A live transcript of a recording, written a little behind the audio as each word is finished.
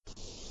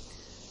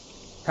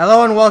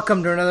Hello and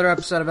welcome to another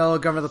episode of Hello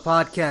Governor the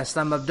Podcast.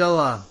 I'm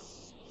Abdullah.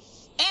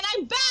 And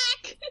I'm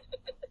back!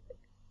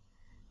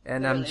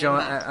 And I'm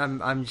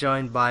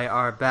joined by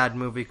our bad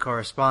movie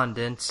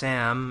correspondent,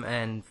 Sam,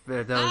 and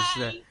for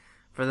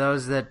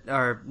those that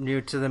are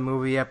new to the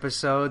movie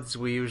episodes,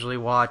 we usually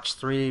watch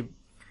three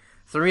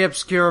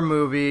obscure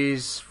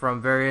movies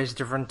from various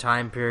different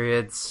time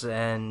periods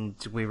and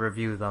we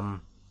review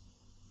them.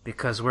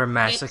 Because we're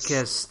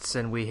masochists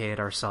and we hate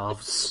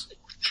ourselves.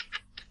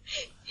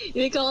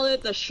 We call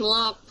it the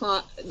schlock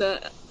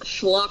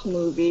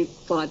movie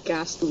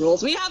podcast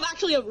rules. We have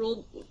actually a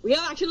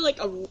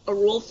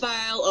rule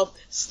file of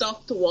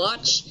stuff to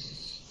watch.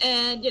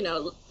 And,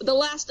 the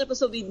last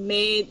episode we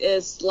made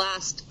is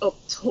last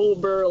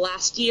October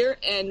last year,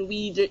 and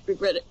we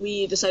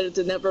decided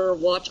to never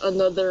watch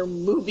another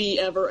movie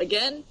ever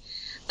again.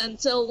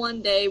 Until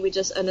one day we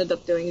just ended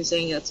up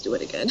saying, let's do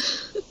it again.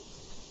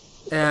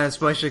 And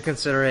especially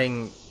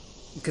considering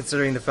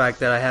the fact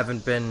that I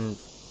haven't been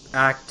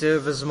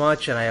active as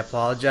much, and I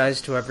apologize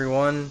to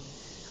everyone.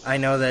 I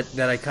know that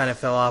I kind of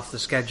fell off the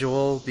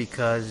schedule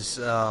because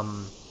what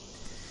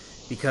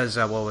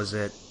was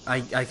it?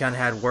 I kind of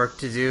had work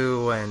to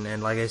do,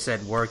 and like I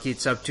said, work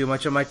eats up too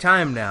much of my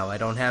time now. I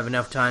don't have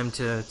enough time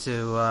to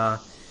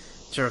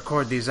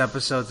record these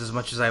episodes as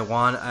much as I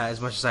want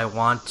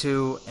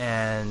to,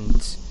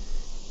 and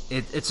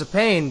it's a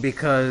pain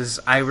because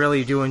I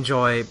really do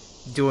enjoy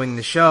doing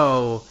the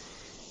show.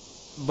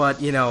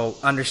 But,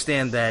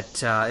 understand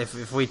that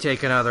if we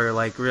take another,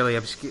 really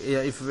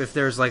obscure... If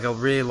there's, a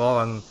really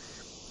long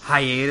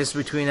hiatus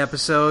between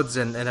episodes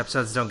and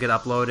episodes don't get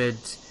uploaded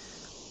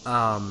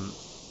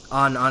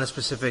on a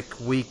specific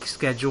week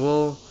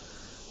schedule,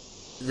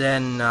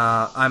 then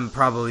I'm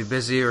probably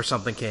busy or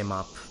something came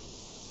up.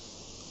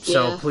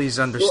 So please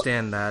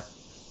understand that.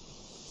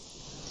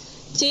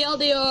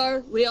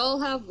 TLDR, we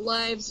all have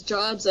lives,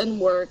 jobs, and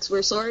works.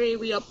 We're sorry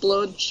we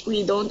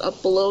don't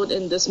upload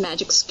in this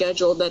magic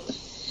schedule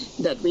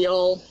that we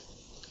all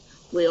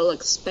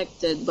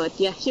expected, but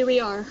yeah, here we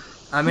are.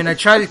 I mean, I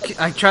try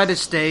to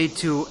stay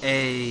to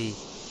a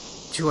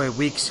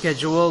week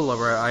schedule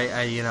where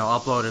I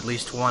upload at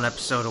least one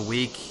episode a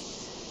week.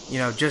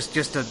 Just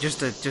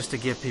to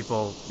give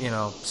people,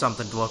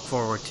 something to look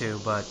forward to,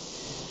 but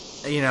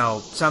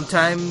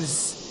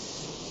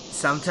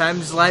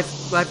sometimes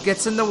life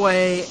gets in the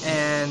way,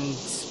 and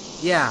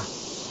yeah,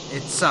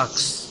 it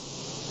sucks.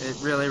 It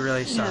really,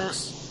 really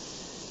sucks. Yeah.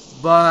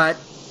 But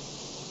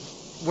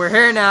we're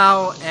here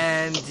now,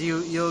 and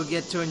you'll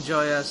get to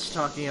enjoy us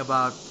talking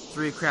about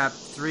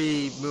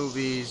three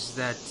movies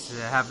that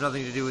have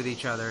nothing to do with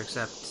each other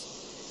except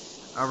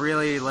a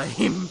really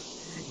lame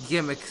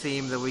gimmick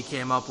theme that we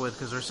came up with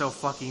because we're so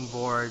fucking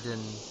bored,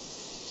 and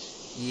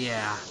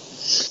yeah.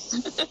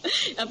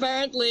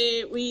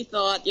 Apparently, we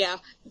thought,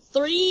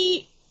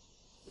 3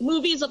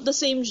 movies of the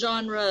same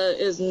genre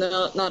is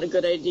not a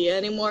good idea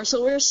anymore,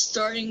 so we're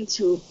starting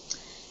to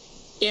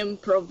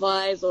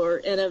improvise or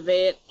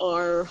innovate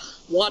our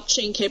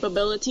watching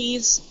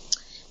capabilities.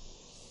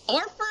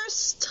 Our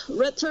first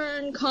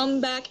return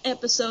comeback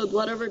episode,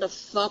 whatever the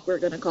fuck we're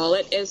gonna call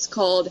it, is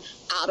called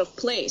Out of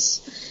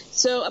Place.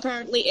 So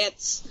apparently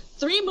it's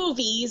 3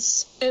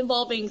 movies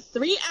involving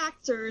 3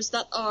 actors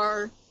that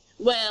are,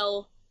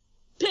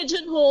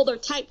 pigeonholed or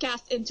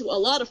typecast into a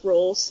lot of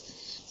roles,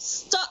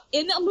 stuck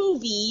in a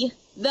movie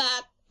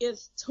that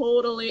is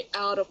totally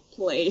out of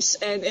place,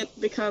 and it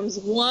becomes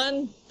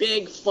one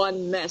big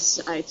fun mess,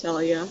 I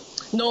tell ya.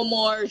 No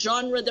more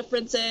genre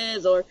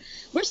differences, or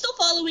we're still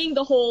following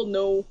the whole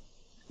no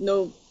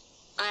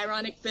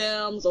ironic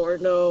films, or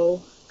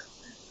no...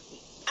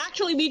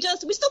 Actually, we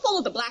still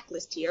follow the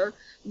blacklist here,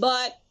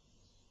 but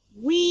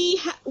we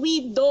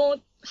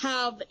don't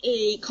have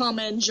a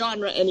common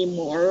genre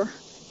anymore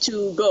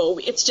to go.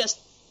 It's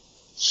just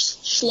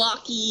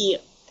schlocky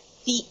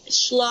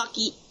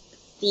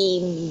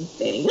theme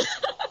thing.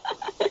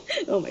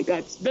 Oh my god,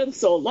 it's been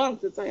so long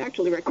since I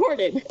actually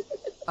recorded.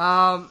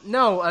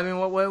 No, I mean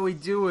what we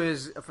do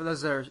is, for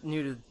those that are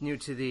new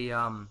to the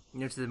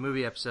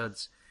movie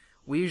episodes,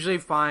 we usually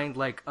find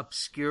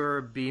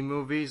obscure B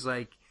movies,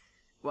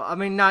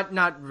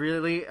 not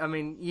really. I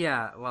mean,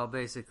 yeah,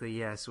 basically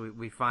yes,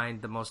 we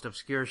find the most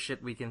obscure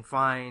shit we can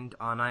find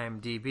on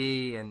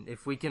IMDb, and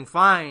if we can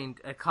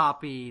find a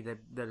copy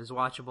that is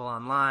watchable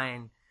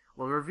online,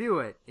 we'll review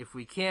it. If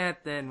we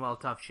can't, then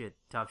tough shit,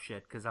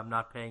 because I'm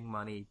not paying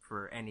money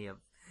for any of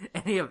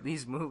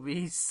these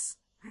movies.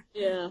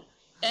 Yeah,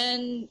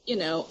 and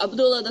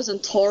Abdullah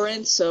doesn't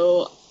torrent,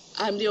 so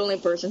I'm the only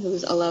person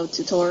who's allowed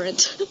to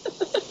torrent.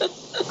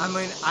 I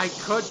mean, I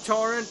could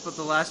torrent, but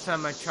the last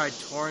time I tried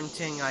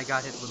torrenting, I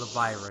got hit with a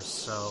virus,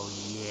 so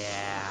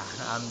yeah,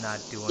 I'm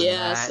not doing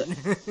that.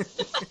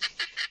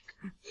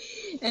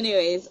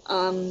 Anyways,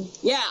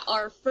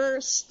 our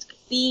first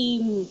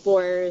theme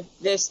for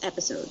this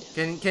episode.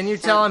 Can you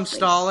tell I'm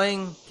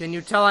stalling? Can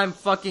you tell I'm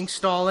fucking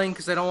stalling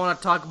because I don't want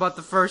to talk about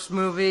the first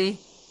movie?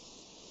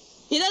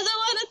 He doesn't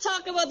want to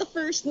talk about the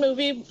first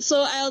movie,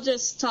 so I'll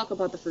just talk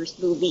about the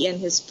first movie in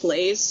his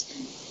place.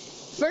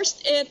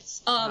 First,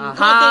 it's A called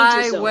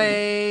Danger Zone.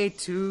 highway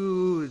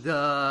to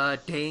the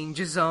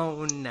danger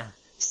zone.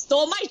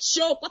 Stole my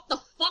joke. What the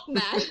fuck,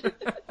 man?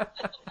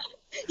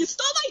 You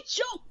stole my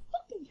joke.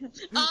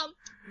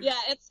 Yeah,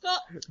 it's called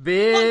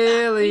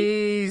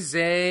Billy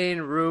Zane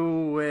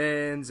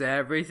ruins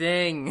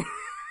everything.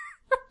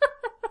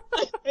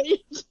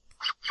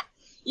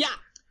 Yeah,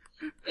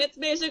 it's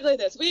basically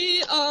this.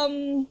 We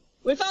found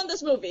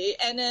this movie,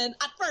 and then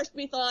at first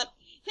we thought,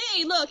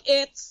 hey, look,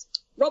 it's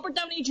Robert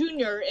Downey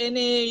Jr. in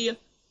a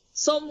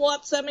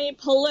somewhat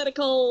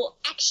semi-political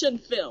action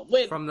film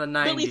with From the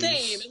 90s. Billy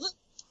Zane.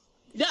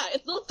 Yeah,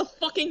 it's not the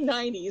fucking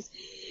 90s.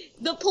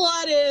 The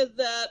plot is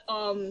that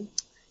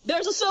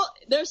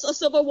there's a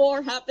civil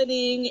war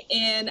happening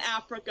in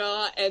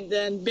Africa, and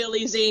then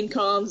Billy Zane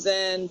comes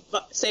and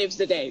saves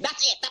the day.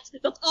 That's it.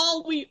 That's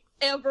all we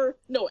ever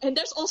know. And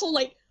there's also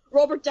like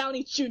Robert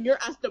Downey Jr.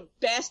 as the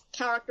best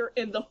character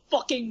in the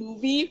fucking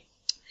movie.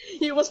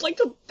 He was like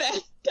the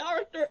best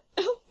character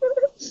ever.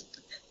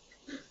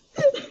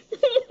 And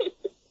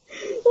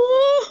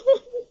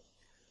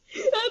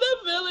then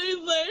Billy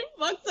Zane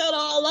fucks it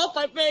all up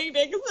by being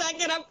the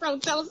executive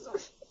producer.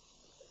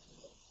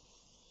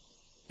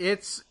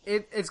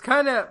 It's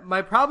kind of,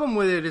 my problem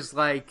with it is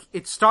like,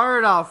 it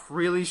started off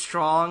really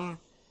strong,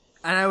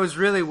 and I was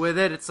really with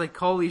it. It's like,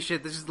 holy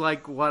shit, this is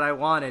like what I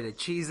wanted, a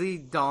cheesy,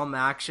 dumb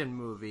action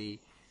movie.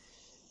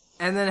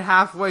 And then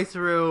halfway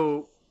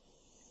through,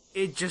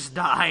 it just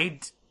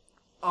died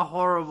a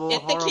horrible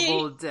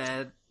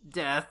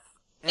death,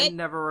 and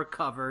never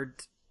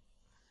recovered.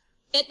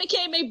 It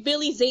became a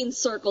Billy Zane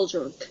circle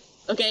jerk.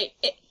 Okay?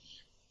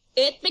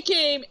 It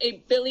became a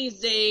Billy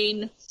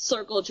Zane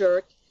circle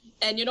jerk.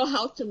 And you know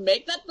how to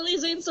make that Billy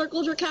Zane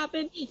circle jerk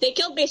happen? They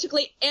killed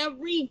basically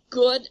every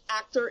good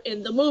actor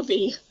in the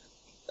movie.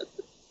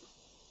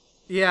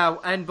 Yeah,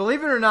 and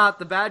believe it or not,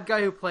 the bad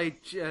guy who played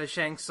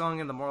Shang Tsung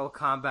in the Mortal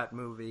Kombat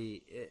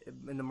movie,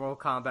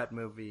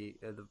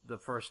 the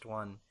first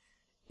one,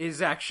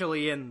 is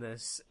actually in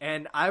this.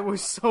 And I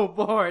was so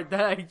bored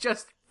that I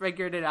just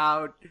figured it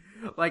out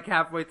like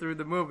halfway through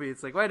the movie.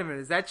 It's like, wait a minute,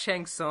 is that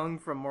Shang Tsung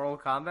from Mortal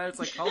Kombat? It's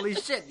like, holy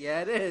shit,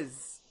 yeah, it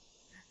is.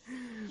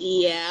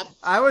 Yeah.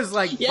 I was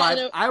like,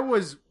 I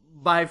was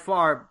by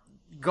far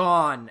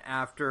gone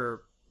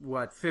after,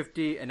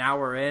 50, an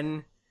hour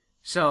in?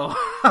 So,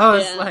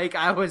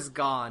 I was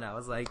gone. I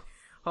was like,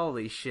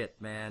 holy shit,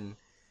 man.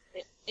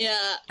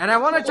 Yeah. And I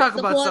want to talk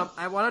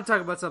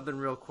about something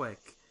real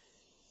quick.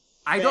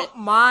 I don't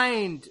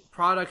mind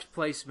product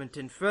placement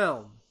in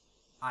film.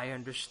 I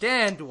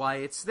understand why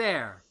it's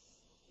there.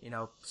 You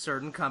know,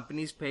 certain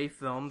companies pay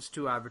films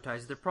to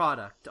advertise their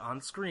product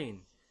on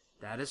screen.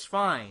 That is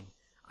fine.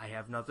 I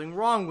have nothing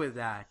wrong with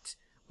that.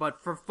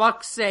 But for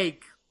fuck's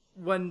sake,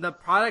 when the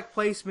product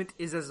placement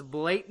is as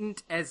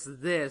blatant as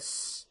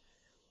this,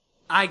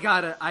 I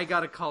gotta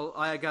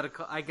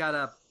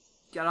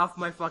get off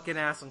my fucking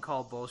ass and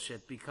call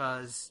bullshit,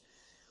 because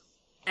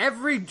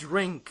every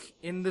drink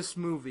in this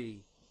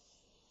movie,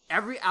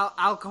 every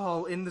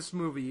alcohol in this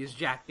movie is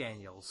Jack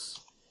Daniels.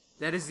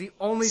 That is the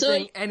only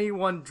thing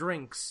anyone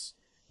drinks.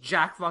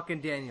 Jack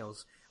fucking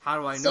Daniels. How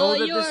do I know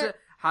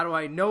how do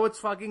I know it's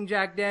fucking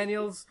Jack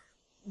Daniels?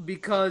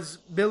 Because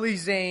Billy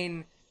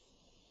Zane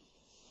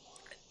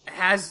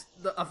has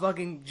a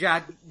fucking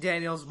Jack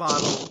Daniels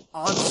bottle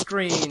on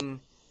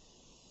screen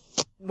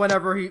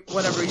whenever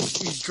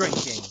he's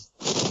drinking.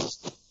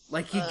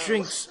 Like, he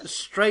drinks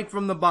straight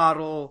from the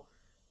bottle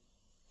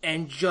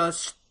and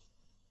just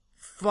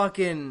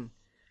fucking,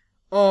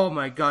 oh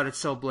my god, it's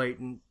so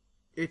blatant.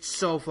 It's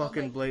so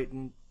fucking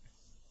blatant.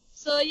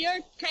 So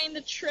you're kind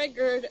of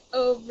triggered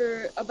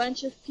over a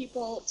bunch of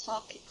people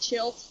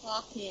chill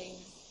talking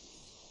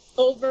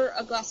over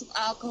a glass of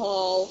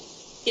alcohol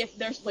if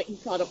there's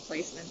blatant product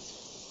placement.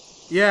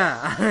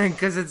 Yeah,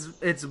 because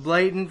it's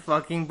blatant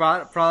fucking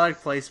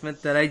product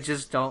placement that I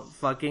just don't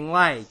fucking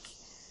like.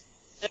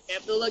 Okay,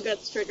 Abdullah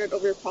gets triggered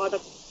over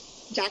product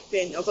Jack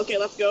Daniels. Okay,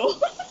 let's go.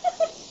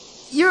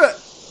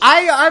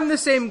 I'm the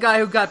same guy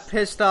who got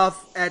pissed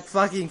off at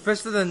fucking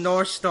Fist of the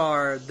North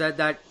Star,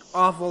 that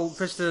awful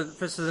Fist of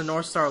the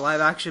North Star live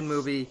action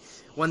movie,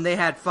 when they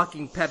had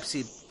fucking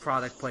Pepsi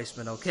product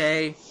placement,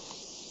 okay?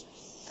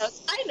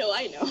 I know.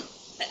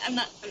 I'm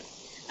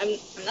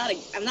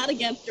not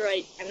against your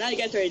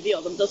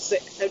ideals. I'm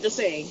just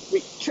saying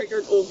we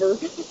triggered over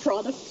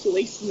product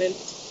placement.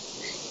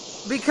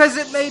 Because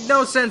it made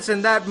no sense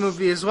in that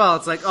movie as well.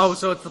 It's like, oh,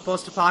 so it's the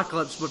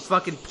post-apocalypse, but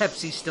fucking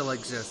Pepsi still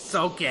exists.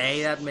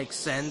 Okay, that makes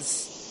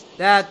sense.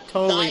 That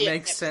totally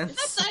makes sense.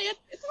 It's not diet.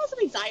 It's supposed to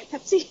be Diet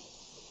Pepsi.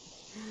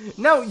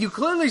 No, you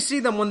clearly see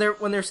them when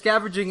they're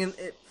scavenging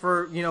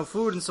for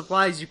food and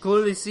supplies. You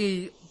clearly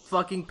see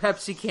fucking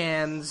Pepsi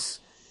cans.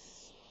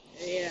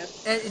 Yeah.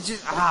 And it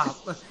just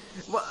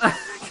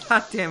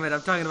god damn it!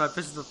 I'm talking about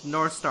Fist of the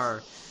North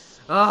Star.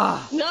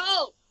 Ah.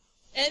 No.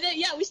 And then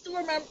we still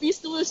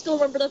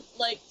remember that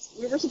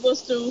we were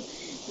supposed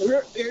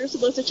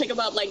to check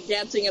about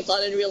Dancing and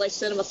Blood and Real Life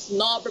Cinema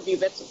Snob review.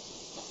 That's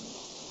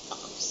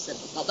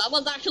cinema snob. That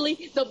was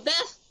actually the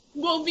best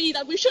movie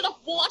that we should have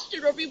watched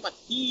in review,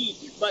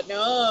 but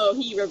no,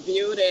 he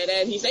reviewed it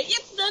and he said,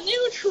 it's the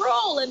new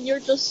Troll, and you're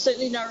just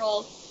sitting there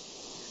all,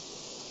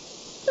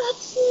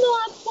 that's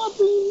not what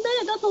we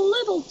meant, that's a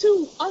little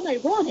too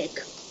unironic.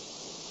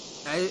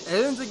 I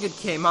didn't think it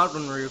came out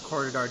when we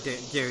recorded our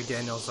Gary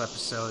Daniels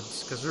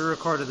episodes, because we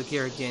recorded the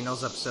Gary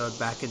Daniels episode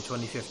back in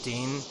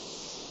 2015.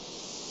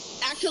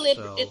 Actually,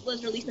 it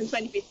was released in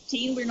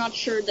 2015. We're not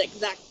sure the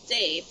exact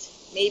date.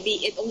 Maybe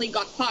it only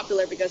got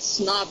popular because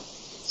Snob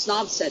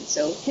said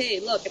so. Hey,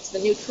 look, it's the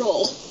new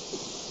Troll.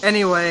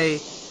 Anyway,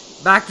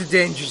 back to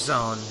Danger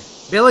Zone.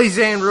 Billy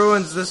Zane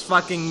ruins this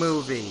fucking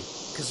movie,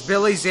 because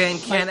Billy Zane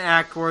can't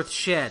act worth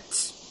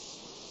shit.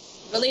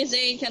 Billy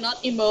Zane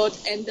cannot emote,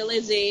 and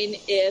Billy Zane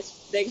is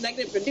the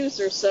executive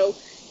producer, so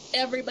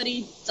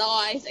everybody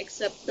dies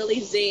except Billy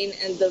Zane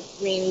and the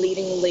main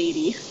leading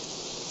lady.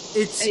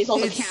 And he's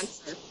also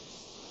cancer.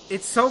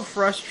 It's so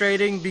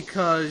frustrating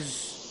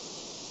because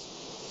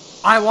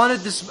I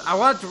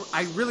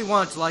really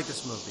wanted to like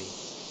this movie.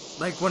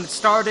 Like, when it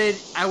started,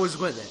 I was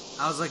with it.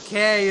 I was like,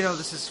 hey,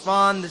 this is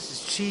fun, this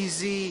is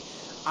cheesy,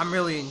 I'm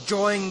really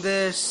enjoying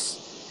this.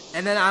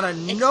 And then out of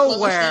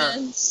nowhere,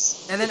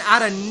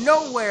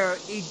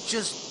 it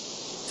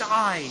just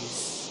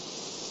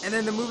dies. And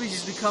then the movie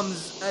just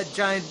becomes a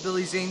giant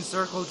Billy Zane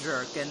circle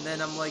jerk. And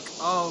then I'm like,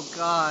 oh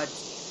god,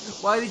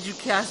 why did you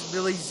cast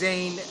Billy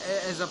Zane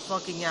as a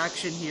fucking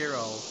action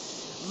hero?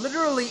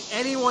 Literally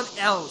anyone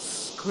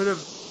else could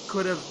have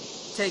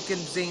taken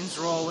Zane's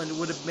role and it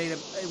would have made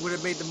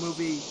the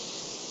movie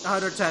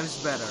 100 times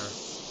better.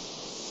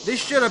 This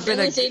should have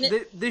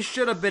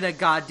been a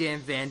goddamn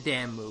Van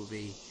Damme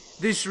movie.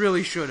 This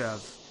really should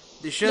have.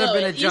 This should have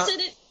been a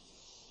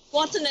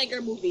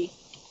Schwarzenegger movie.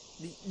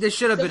 This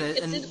should have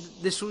been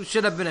this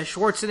should have been a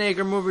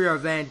Schwarzenegger movie or a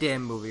Van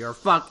Damme movie or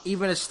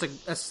even a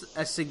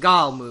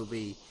Seagal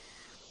movie.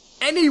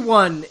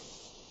 Anyone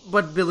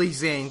but Billy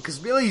Zane, because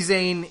Billy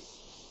Zane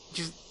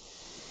just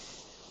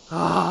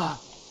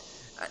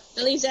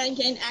Billy Zane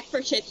can act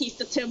for shit. He's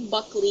the Tim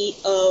Buckley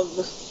of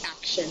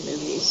action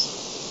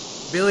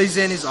movies. Billy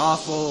Zane is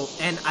awful,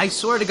 and I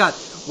swear to God,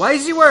 why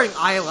is he wearing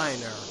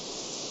eyeliner?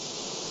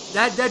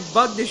 That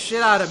bugged the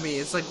shit out of me.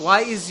 It's like,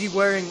 why is he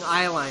wearing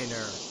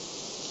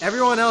eyeliner?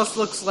 Everyone else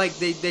looks like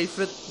they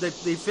fit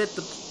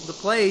the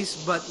place,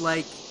 but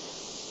like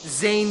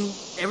Zane,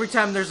 every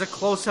time there's a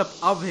close up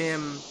of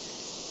him,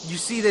 you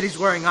see that he's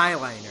wearing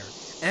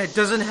eyeliner, and it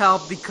doesn't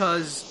help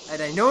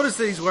and I noticed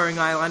that he's wearing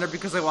eyeliner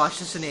because I watched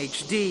this in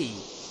HD.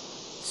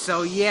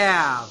 So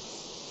yeah,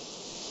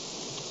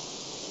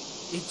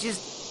 it's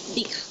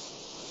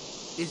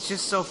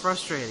just so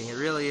frustrating. It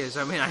really is.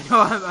 I mean, I know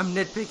I'm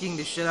nitpicking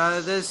the shit out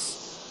of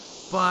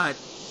this, but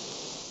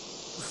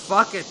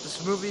fuck it.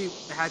 This movie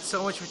had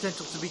so much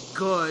potential to be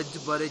good,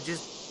 but it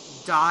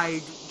just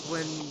died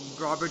when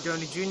Robert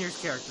Downey Jr.'s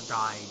character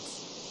died.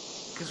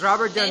 Because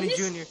Robert Downey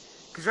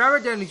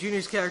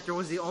Jr.'s character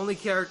was the only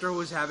character who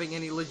was having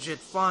any legit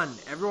fun.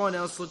 Everyone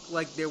else looked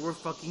like they were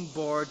fucking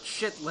bored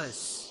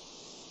shitless.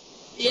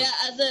 Yeah,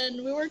 and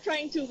then we were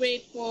trying to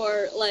wait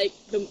for,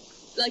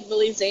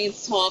 Billy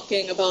Zane's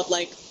talking about,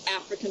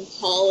 African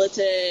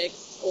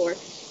politics or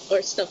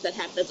stuff that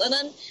happens. And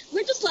then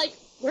we're just like,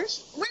 we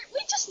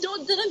just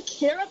didn't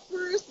care at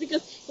first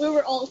because we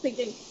were all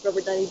thinking,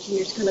 Robert Downey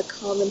Jr.'s gonna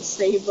come and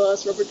save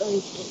us. Robert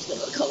Downey Jr.'s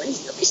gonna come and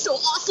he's gonna be so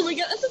awesome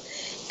again. And so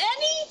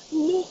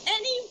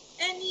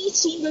any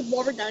scene with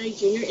Robert Downey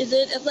Jr.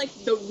 it's like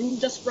the room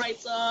just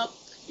brights up,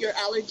 your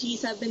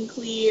allergies have been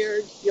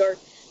cleared,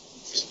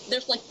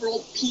 there's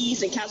world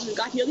peace and cancer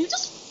got healed.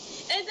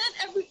 And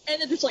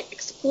then there's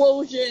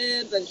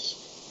explosions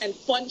and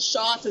fun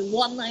shots and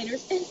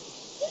one-liners, and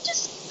you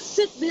just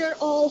sit there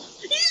all,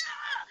 yes,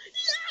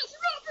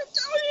 Robert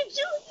Downey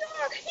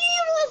Jr. He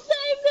will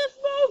save this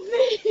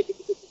movie.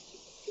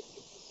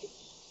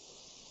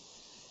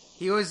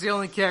 He was the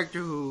only character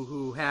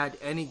who had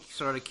any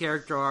sort of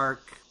character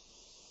arc.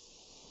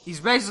 He's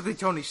basically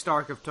Tony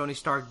Stark if Tony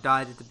Stark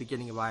died at the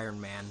beginning of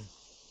Iron Man.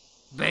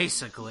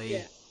 Basically.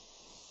 Yeah.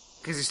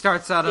 Because he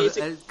starts out as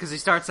a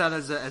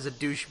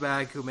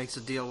douchebag who makes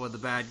a deal with the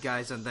bad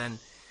guys and then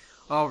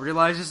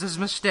realizes his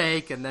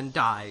mistake and then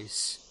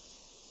dies.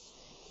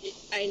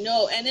 I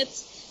know, and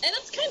it's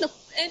kind of,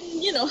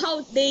 and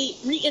how they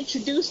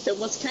reintroduced him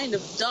was kind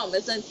of dumb.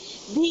 As in,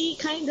 he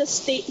kind of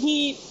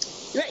he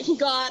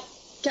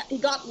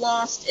got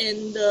lost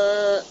in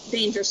the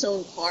Danger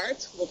Zone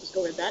part. We'll just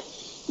go with that.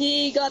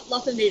 He got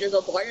lost in the Danger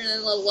Zone part, and then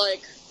it was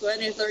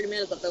 20, 30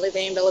 minutes of Billy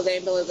Zane.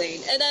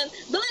 And then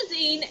Billy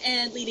Zane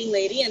and Leading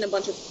Lady and a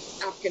bunch of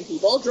African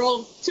people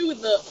drove to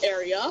the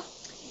area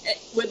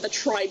with the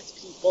tribes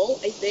people,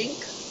 I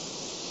think.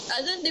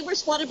 And then they were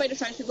spotted by the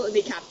tribes people and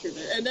they captured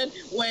it. And then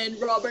when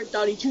Robert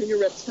Downey Jr.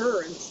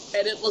 returns,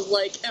 and it was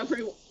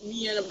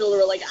me and Abdullah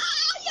were like,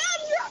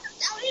 yes, Robert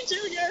Downey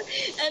Jr.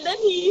 And then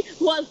he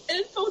was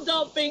info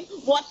dumping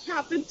what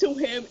happened to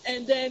him,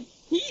 and then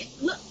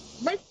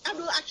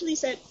Abdullah actually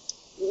said,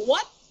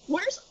 what?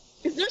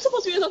 Is there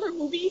supposed to be another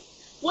movie?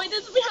 Why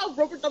doesn't we have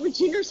Robert Downey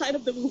Jr.'s side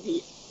of the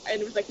movie?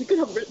 And it was like, we could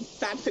have written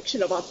fan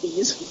fiction about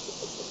these.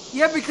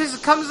 Yeah, because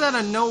it comes out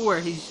of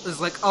nowhere. He was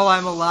like, "Oh,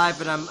 I'm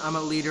alive, and I'm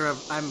a leader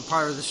of. I'm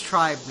part of this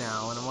tribe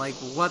now." And I'm like,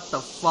 "What the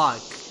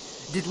fuck?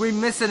 Did we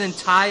miss an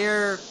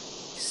entire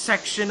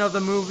section of the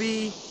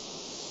movie?"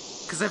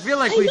 Because I feel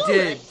like we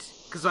did.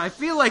 Because I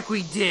feel like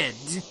we did.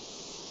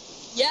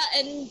 Yeah,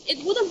 and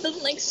it would have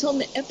been like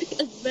some epic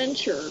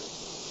adventure.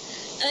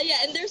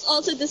 Yeah, and there's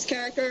also this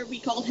character, we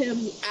call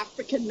him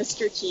African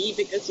Mr. T,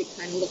 because he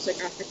kind of looks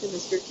like African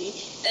Mr. T.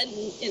 And,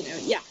 you know,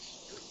 yeah.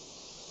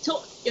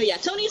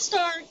 Tony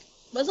Stark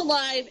was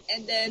alive,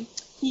 and then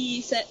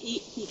he said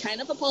he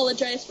kind of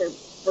apologized for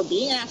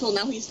being an asshole.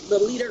 Now he's the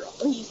leader,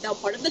 he's now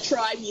part of the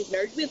tribe, he's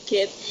married with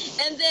kids.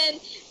 And then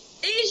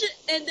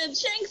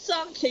Shang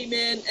Tsung came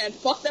in and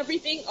fucked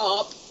everything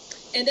up.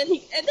 And then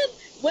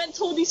when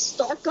Tony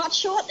Stark got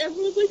shot,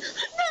 everyone was like,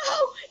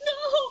 no!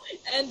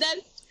 And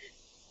then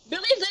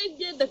Billy Zane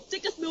did the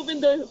sickest move in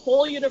the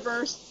whole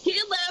universe. He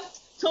left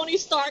Tony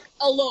Stark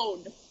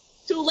alone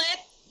to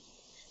let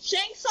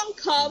Shang Tsung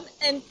come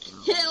and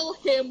kill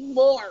him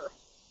more.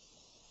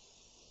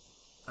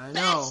 I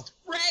know. Best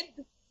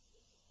friend.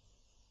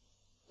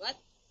 What?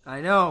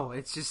 I know.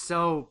 It's just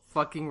so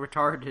fucking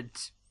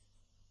retarded.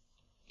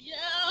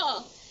 Yeah.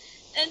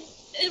 And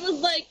it was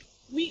like,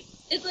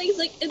 it's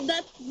like in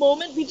that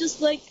moment we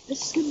just like,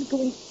 this is gonna be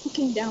going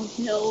fucking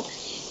downhill.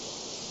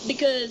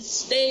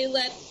 Because they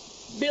let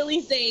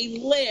Billy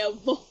Zane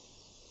live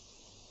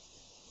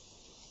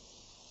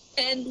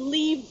and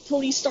leave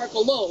Tony Stark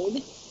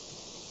alone.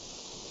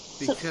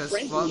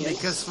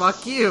 Because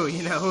fuck you,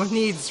 you know, who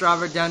needs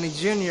Robert Downey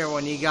Jr.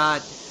 when you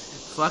got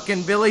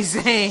fucking Billy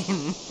Zane?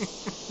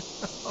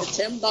 The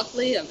Tim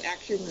Buckley of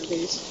action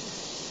movies.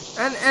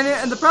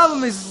 And the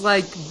problem is,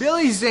 like,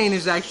 Billy Zane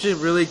is actually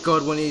really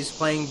good when he's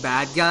playing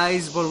bad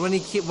guys, but when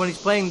he's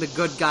playing the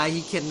good guy,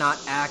 he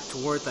cannot act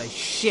worth a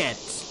shit.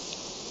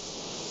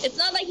 It's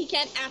not like he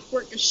can't act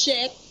worth a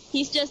shit.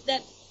 It's just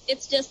that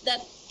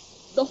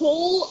the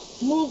whole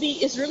movie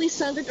is really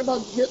centered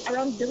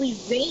around Billy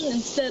Zane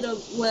instead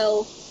of,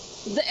 well,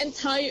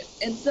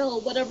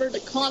 whatever the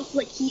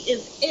conflict he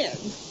is in.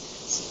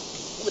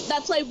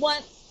 That's why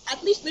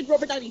at least with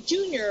Robert Downey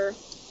Jr.,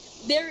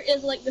 there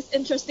is like this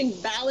interesting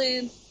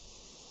balance.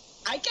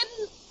 I can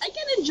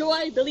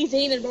enjoy Billy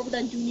Zane and Robert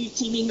Downey Jr.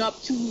 teaming up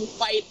to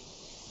fight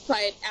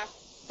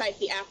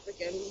the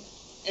African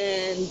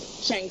and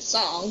Shang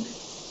Tsung.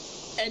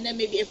 And then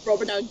maybe if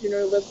Robert Downey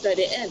Jr. lived by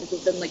the end, it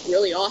would have been like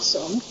really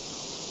awesome.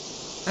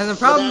 And the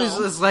problem is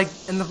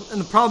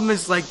the problem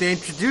is they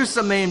introduce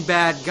a main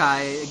bad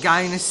guy, a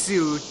guy in a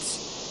suit,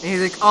 and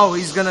he's like, oh,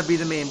 he's gonna be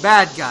the main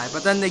bad guy,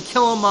 but then they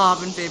kill him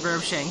off in favor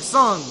of Shang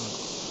Tsung.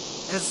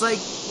 And it's like,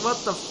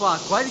 what the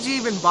fuck? Why did you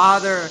even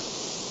bother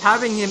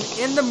having him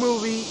in the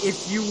movie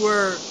if you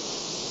weren't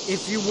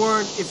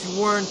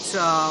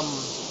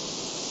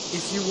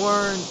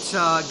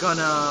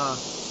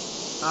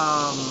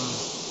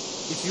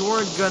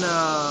gonna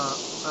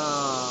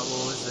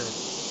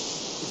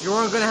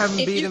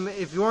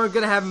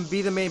have him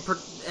be the main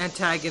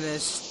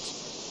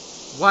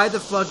antagonist, why the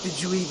fuck did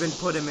you even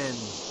put him in?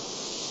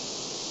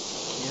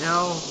 You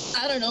know?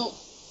 I don't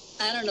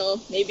know.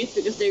 Maybe it's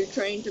because they're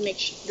trying to make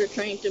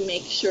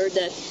sure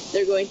that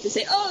they're going to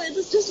say, oh, it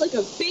was just like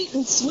a bait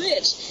and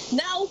switch.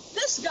 Now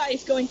this guy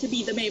is going to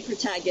be the main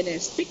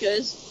protagonist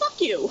because fuck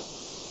you.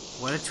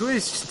 What a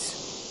twist!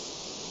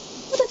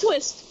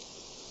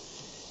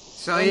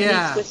 So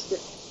yeah,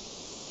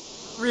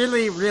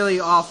 really, really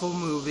awful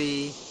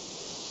movie.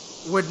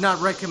 Would not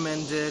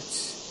recommend it.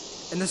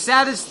 And the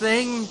saddest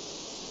thing,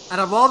 out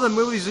of all the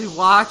movies we've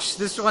watched,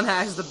 this one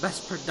has the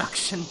best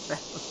production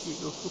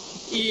value.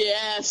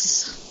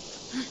 Yes.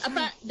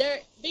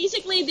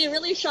 They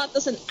really shot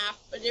this in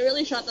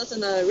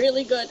a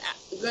really good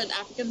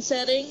African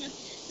setting.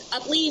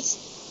 At least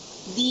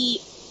the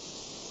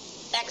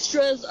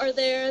extras are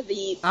there.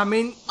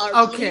 In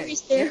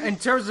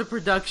terms of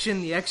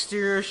production, the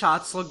exterior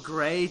shots look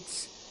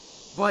great.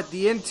 But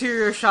the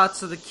interior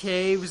shots of the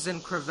caves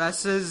and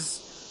crevasses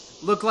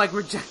look like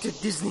rejected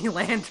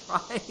Disneyland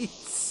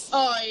rides.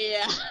 Oh,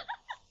 yeah.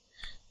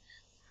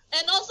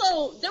 And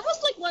also, there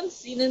was like one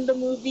scene in the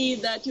movie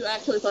that you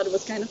actually thought it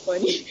was kind of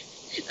funny.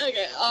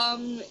 Okay,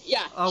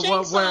 yeah.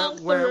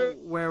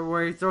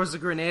 Where he throws a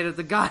grenade at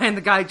the guy and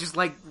the guy just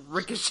like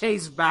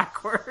ricochets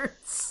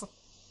backwards.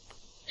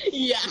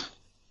 Yeah.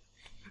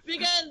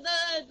 Because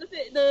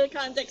the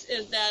context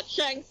is that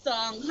Shang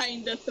Tsung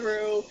kinda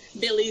threw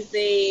Billy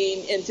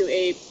Zane into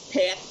a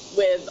pit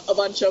with a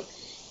bunch of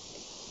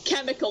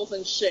chemicals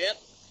and shit,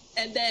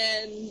 and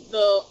then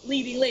the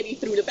leading lady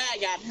threw the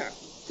bag at her.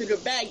 Threw the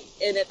bag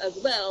in it as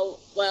well,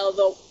 while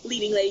the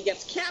leading lady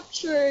gets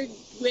captured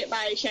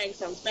by Shang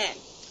Tsung's man.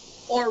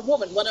 Or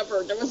woman,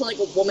 whatever. There was like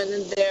a woman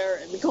in there,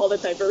 and we called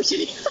it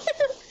diversity.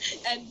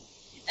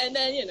 and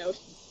then, you know,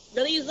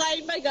 Billy's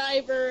like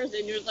MacGyver,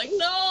 and you're like,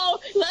 no,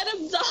 let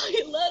him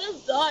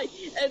die.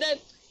 And then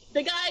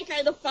the guy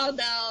kind of found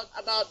out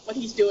about what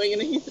he's doing, and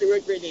then he threw a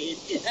grenade.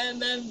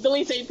 And then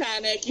Billy Zane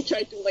panicked, he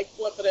tried to like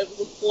flip it and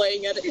was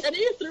playing it, and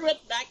he threw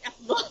it back at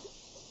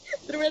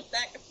threw it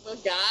back at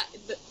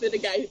the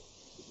guy,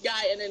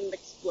 and then it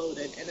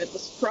exploded. And it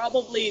was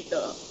probably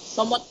the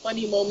somewhat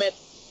funny moment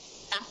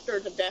after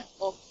the death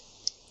of.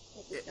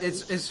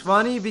 It's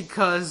funny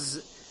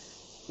because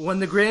when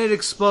the grenade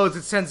explodes,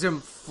 it sends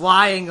him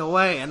flying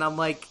away, and I'm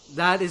like,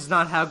 that is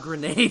not how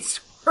grenades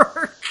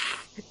work.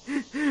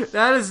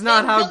 That is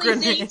not how Billy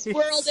grenades. Zane's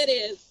world it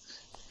is.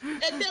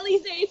 In Billy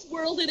Zane's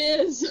world it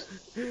is.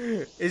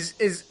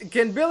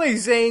 Can Billy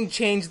Zane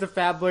change the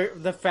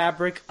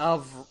fabric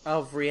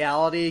of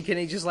reality? Can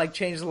he just like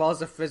change the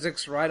laws of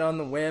physics right on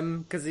the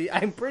whim? Because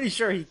I'm pretty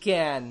sure he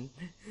can,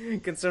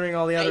 considering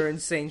all the other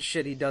insane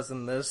shit he does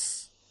in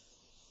this.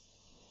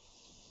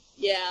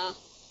 Yeah,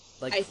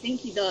 like I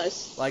think he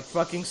does. Like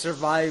fucking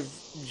survive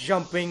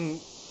jumping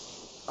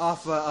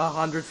off a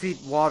 100 feet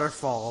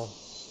waterfall.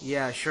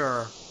 Yeah,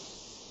 sure.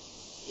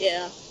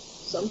 Yeah,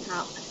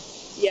 somehow.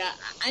 Yeah,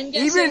 I'm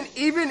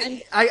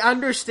guessing. I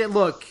understand.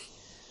 Look,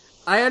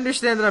 I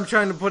understand that I'm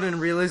trying to put in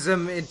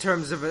realism in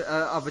terms of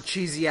a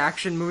cheesy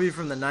action movie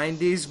from the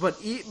 90s,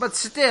 but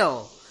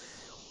still,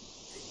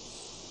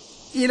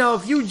 you know,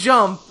 if you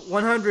jump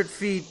 100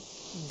 feet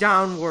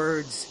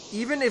downwards,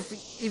 even if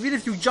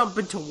you jump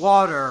into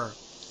water,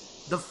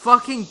 the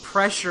fucking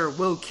pressure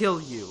will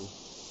kill you.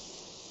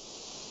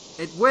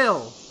 It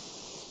will.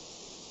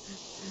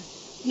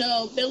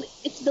 No,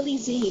 it's Billy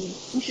Zane.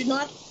 You should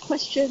not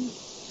question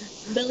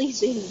Billy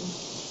Zane.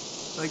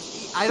 Like,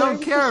 I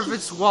don't care if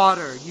it's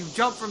water. You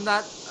jump from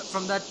that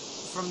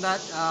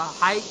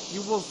height,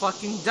 you will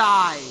fucking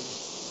die.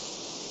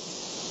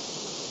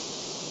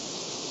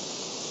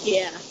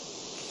 Yeah.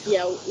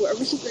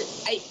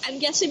 I'm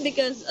guessing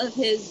because of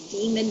his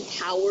demon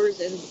powers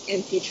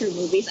in future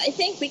movies. I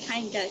think we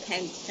kind of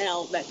can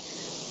tell that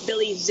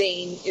Billy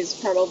Zane is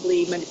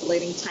probably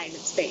manipulating time and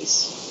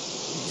space.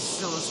 He's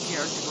still his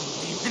character from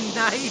Demon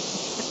Knight.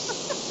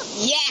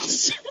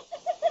 Yes.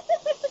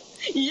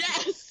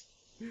 Yes.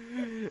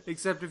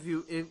 Except if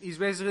he's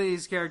basically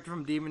his character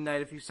from Demon Knight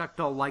if you sucked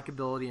all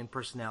likability and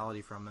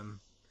personality from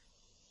him.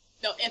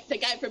 No, if the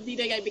guy from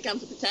Demon Knight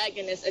becomes a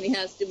protagonist and he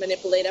has to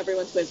manipulate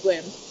everyone to his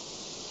whim.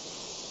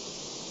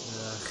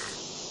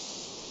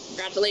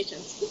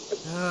 Congratulations.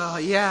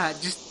 Yeah,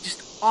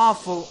 just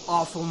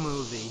awful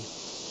movie.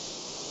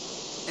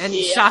 And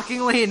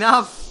shockingly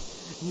enough,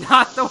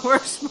 not the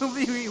worst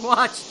movie we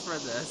watched for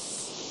this.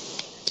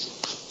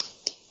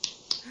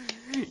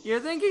 You're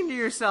thinking to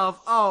yourself,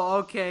 oh,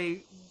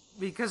 okay,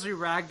 because we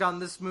ragged on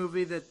this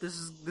movie, that this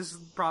is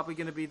probably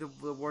going to be the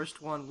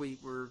worst one we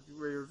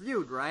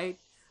reviewed, right?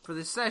 For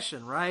this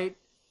session, right?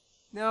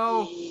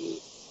 No.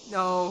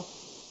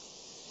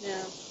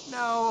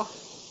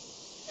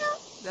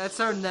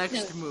 That's our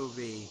next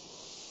movie,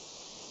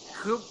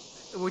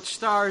 which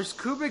stars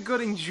Cuba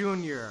Gooding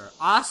Jr.,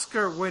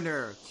 Oscar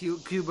winner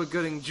Cuba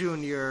Gooding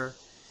Jr.,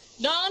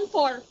 known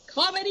for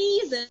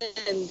comedies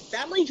and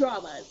family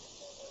dramas.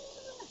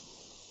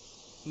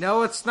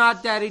 No, it's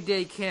not Daddy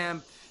Day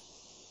Camp.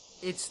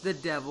 It's The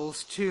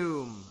Devil's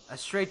Tomb, a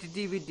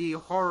straight-to-DVD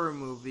horror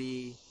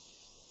movie,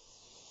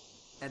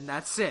 and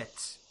that's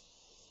it.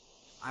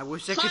 I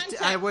wish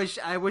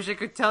I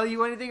could tell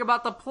you anything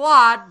about the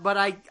plot, but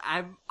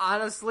I'm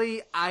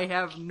honestly, I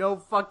have no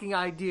fucking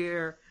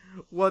idea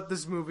what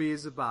this movie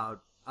is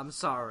about. I'm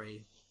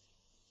sorry.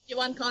 You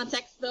want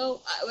context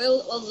though?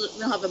 We'll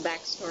have a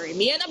backstory.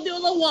 Me and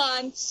Abdullah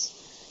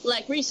once,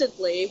 like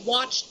recently,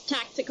 watched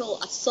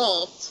Tactical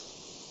Assault,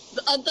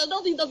 the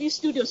WW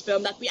Studios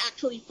film that we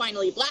actually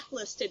finally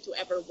blacklisted to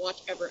ever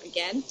watch ever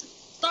again,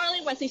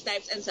 starring Wesley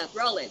Snipes and Seth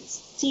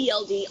Rollins.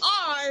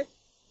 TLDR.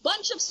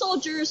 Bunch of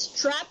soldiers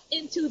trapped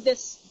into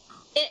this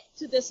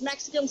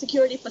Mexican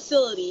security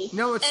facility.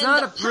 No, it's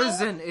not a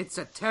prison. It's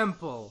a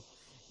temple.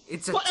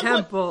 It's a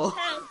temple.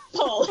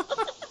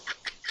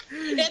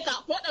 It's a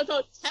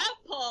quote-unquote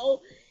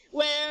temple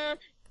where,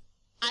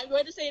 I'm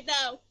going to say it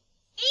now,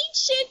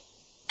 ancient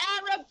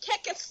Arab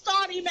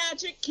Kekistani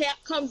magic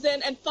comes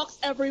in and fucks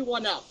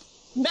everyone up.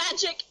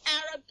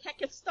 Arab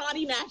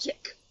Kekistani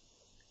magic.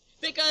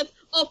 Because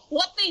of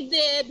what they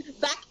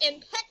did back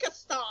in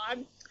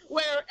Pakistan,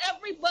 where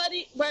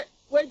the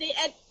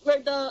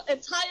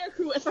entire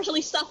crew,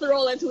 especially Seth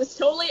Rollins, who is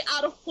totally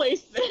out of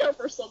place there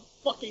for some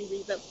fucking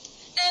reason,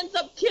 ends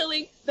up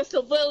killing the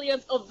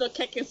civilians of the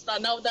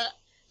Kekistan. Now the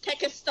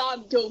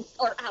Kekistan ghosts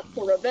are out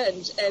for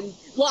revenge and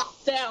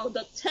lock down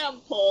the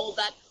temple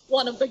that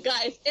one of the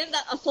guys in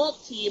that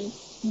assault team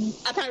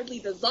apparently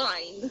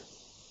designed.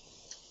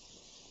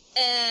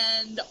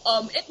 And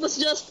it was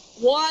just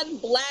one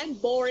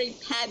bland, boring,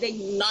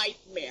 padding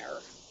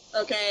nightmare.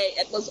 Okay,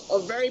 it was a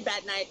very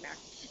bad nightmare.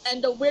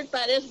 And the weird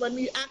part is, when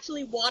we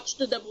actually watched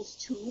The Devil's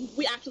Tomb,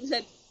 we actually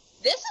said,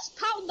 this is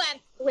Poundland.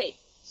 Wait,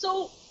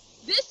 so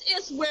this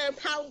is where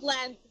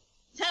Poundland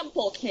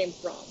Temple came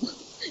from.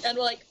 And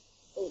we're like,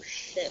 oh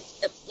shit,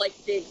 it's like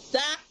the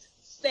exact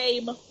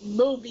same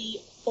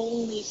movie,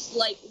 only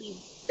slightly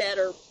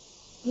better.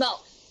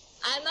 No,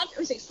 I'm not going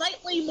to say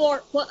slightly more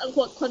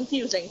quote-unquote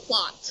confusing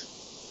plot.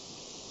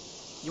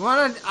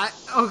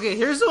 Okay,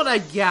 here's what I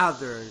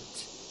gathered.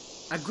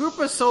 A group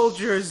of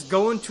soldiers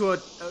go into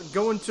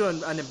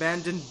an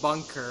abandoned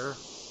bunker.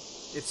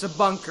 It's a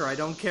bunker. I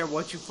don't care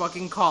what you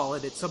fucking call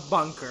it. It's a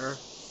bunker.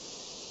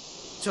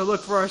 To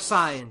look for a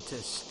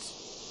scientist.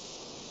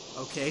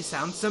 Okay,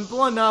 sounds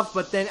simple enough,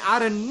 but then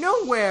out of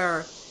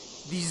nowhere,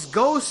 these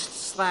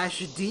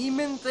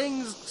ghost/demon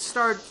things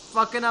start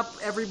fucking up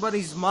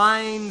everybody's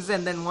minds,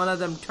 and then one of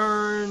them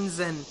turns,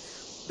 and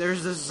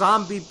there's this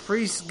zombie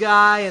priest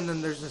guy, and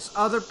then there's this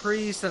other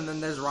priest, and then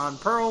there's Ron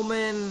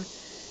Perlman,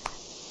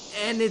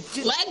 and it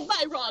just... Led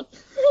by Ron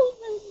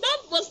Perlman, that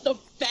was the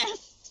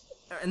best!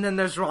 And then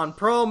there's Ron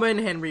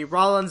Perlman, Henry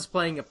Rollins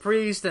playing a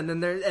priest, and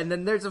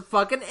then there's a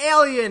fucking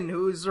alien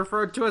who's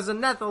referred to as a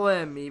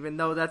Nephilim, even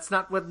though that's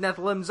not what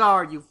Nephilims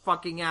are, you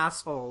fucking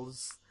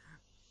assholes.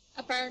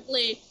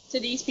 Apparently, to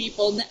these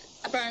people,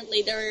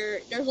 apparently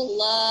there's a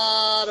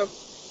lot of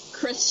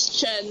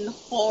Christian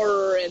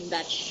horror in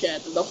that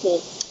shit, the whole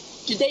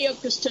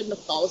Judeo-Christian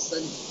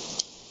mythology.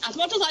 As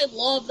much as I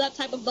love that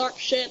type of dark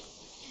shit,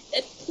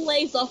 it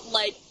plays off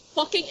like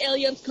fucking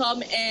aliens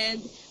come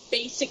and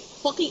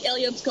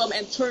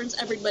turns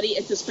everybody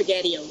into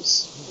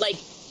SpaghettiOs. Like,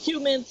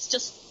 humans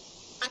just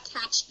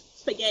attached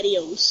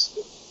SpaghettiOs.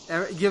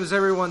 It gives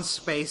everyone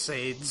space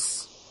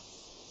AIDS.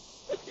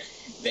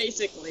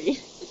 Basically.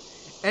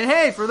 And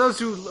hey, for those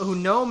who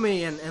know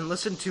me and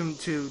listen to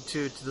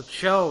the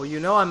show, you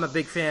know I'm a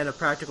big fan of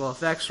practical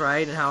effects,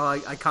 right? And how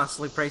I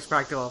constantly praise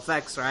practical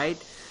effects,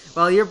 right?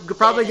 Well, you're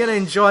probably gonna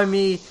enjoy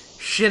me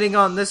shitting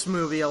on this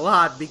movie a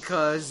lot,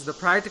 because the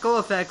practical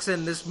effects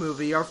in this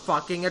movie are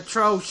fucking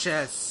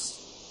atrocious.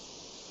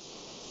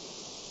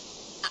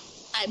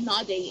 I'm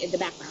nodding in the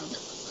background.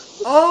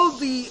 All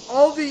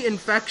the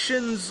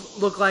infections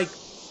look like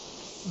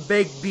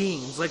baked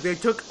beans. Like they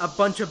took a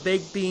bunch of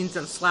baked beans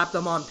and slapped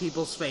them on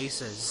people's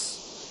faces.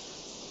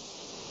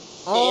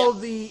 All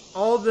the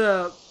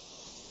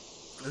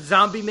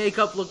zombie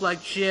makeup looked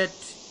like shit.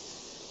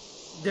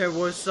 There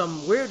was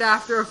some weird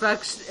After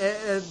Effects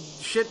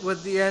shit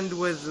with the end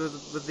with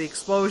the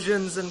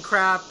explosions and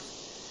crap.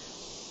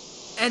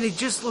 And it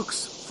just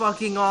looks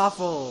fucking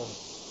awful.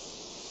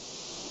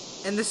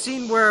 And the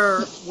scene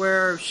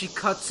where she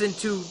cuts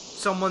into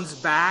someone's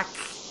back,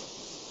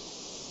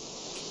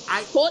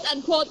 quote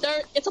unquote,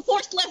 it's a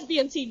forced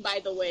lesbian scene,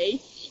 by the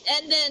way.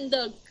 And then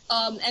the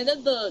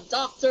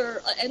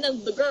doctor, and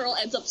then the girl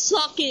ends up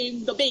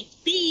sucking the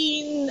baked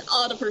bean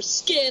out of her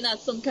skin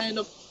as some kind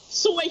of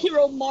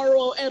Suehiro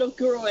Maru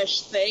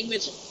Eroguro-ish thing,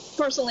 which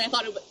personally I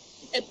thought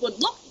it would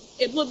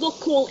look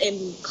cool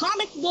in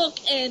comic book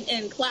and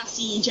in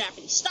classy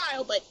Japanese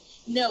style, but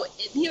no,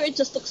 here it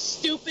just looks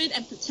stupid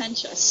and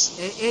pretentious.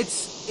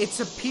 It's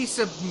a piece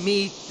of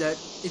meat that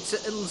it's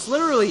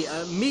literally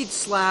a meat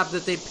slab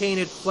that they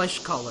painted flesh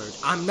colored.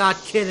 I'm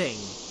not kidding.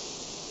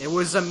 It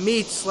was a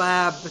meat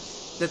slab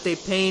that they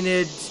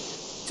painted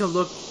to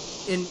look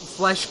in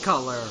flesh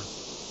color.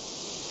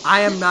 I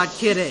am not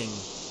kidding.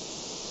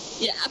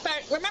 Yeah,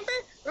 remember,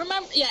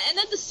 yeah, and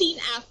then the scene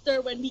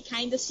after when we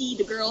kind of see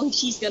the girl,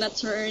 she's gonna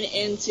turn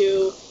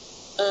into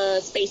a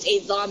Space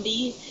Age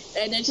zombie,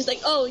 and then she's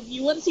like, oh,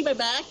 you want to see my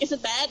back? Is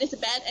it bad? Is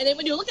it bad? And then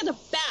when you look at the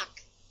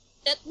back,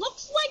 it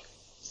looks like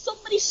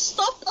somebody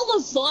stuffed a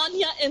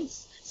lasagna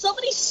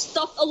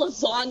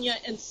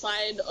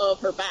inside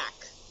of her back.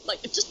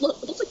 Like, it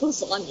looks like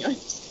lasagna.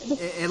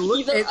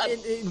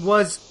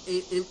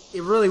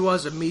 It really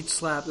was a meat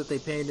slab that they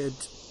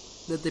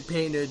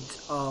painted,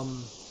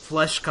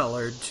 flesh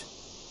colored.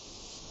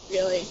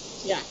 Really?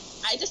 Yeah.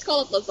 I just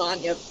call it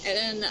lasagna,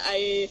 and then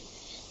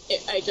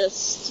I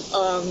just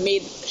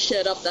made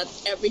shit up that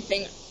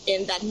everything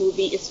in that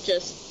movie is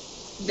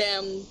just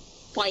them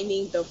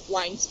finding the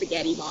flying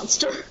spaghetti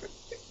monster.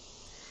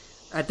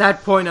 At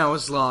that point, I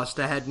was lost.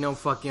 I had no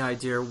fucking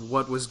idea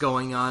what was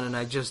going on, and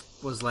I just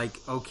was like,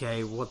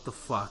 okay, what the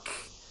fuck?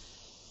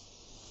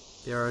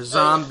 There are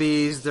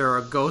zombies, there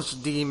are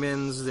ghost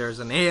demons, there's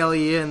an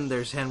alien,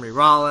 there's Henry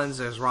Rollins,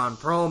 there's Ron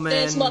Perlman.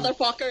 This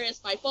motherfucker is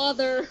my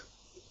father.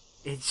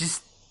 It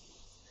just...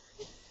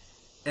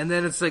 And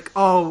then it's like,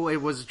 oh,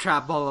 it was a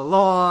trap all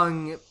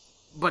along,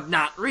 but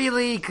not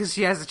really, because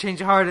she has to change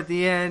her heart at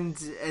the end,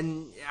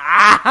 and...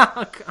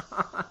 Ah,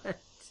 God.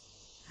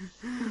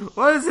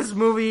 What is this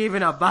movie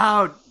even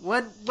about?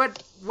 What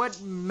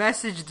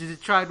message did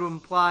it try to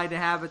imply to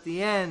have at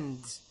the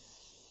end?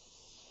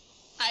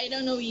 I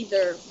don't know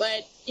either,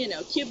 but,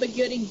 Cuba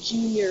Gooding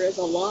Jr. is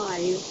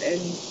alive,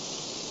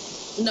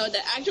 and... No,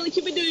 actually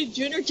Cuba Gooding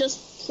Jr. just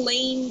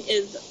plain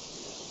is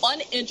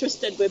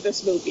uninterested with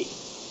this movie.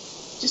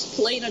 Just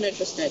plain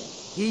uninterested.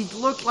 He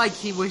looked like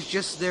he was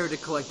just there to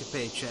collect a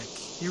paycheck.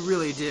 He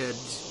really did.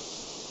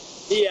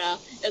 Yeah,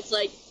 it's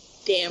like,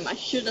 damn, I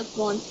should have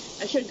gone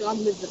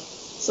with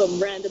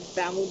some random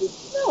family.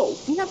 No,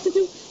 we have to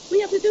do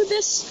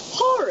this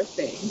horror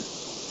thing.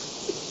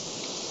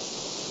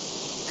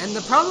 And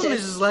the problem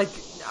is like,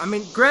 I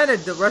mean,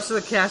 granted, the rest of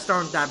the cast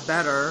aren't that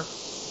better.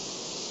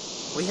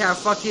 We have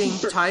fucking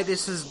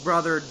Titus's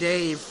brother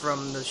Dave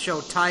from the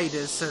show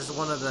Titus as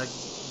one of the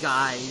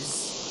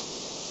guys.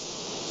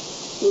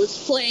 Who is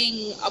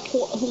playing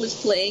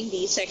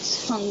the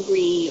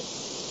sex-hungry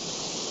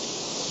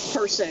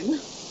person.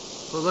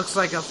 Who looks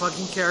like a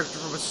fucking character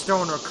from a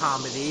stoner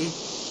comedy.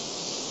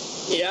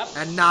 Yep.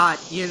 And not,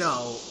 in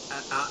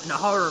a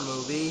horror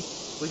movie.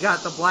 We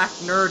got the black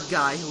nerd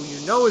guy who you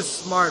know is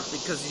smart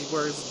because he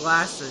wears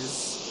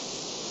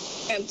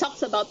glasses. And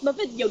talks about the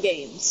video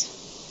games.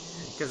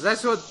 Because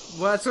that's what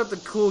the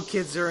cool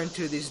kids are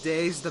into these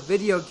days, the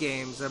video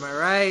games, am I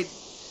right?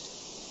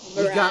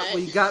 Right.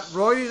 We got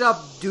roided up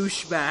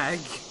douchebag.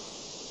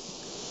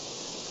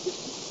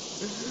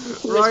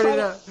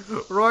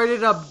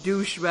 roided up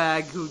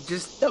douchebag who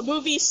just... The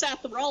movie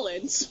Seth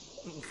Rollins.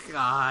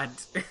 God.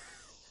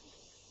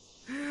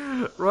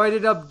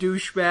 Roided up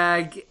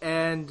douchebag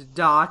and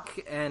Doc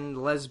and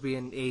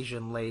lesbian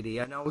Asian lady.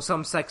 I know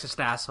some sexist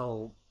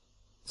asshole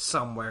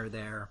somewhere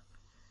there.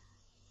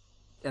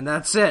 And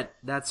that's it.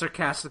 That's our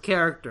cast of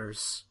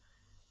characters.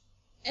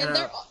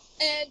 And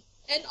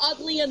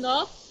oddly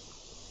enough,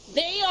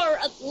 they are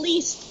at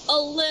least a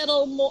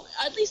little more...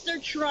 At least they're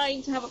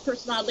trying to have a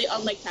personality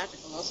unlike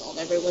Tactical Assault.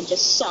 Everyone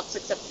just sucks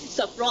except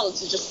Seth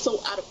Rollins is just so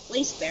out of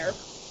place there.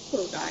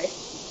 Poor guy.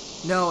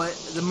 No,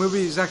 the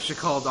movie is actually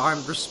called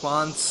Armed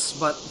Response,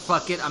 but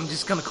fuck it, I'm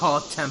just gonna call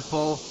it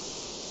Temple.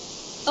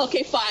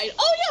 Okay, fine.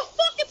 Oh yeah,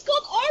 fuck, it's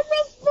called Armed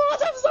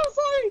Response! I'm so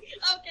sorry!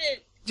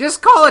 Okay.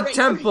 Just call it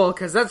Temple,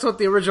 because that's what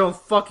the original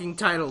fucking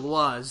title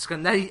was.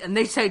 And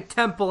they say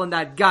Temple in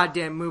that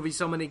goddamn movie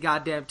so many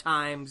goddamn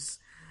times,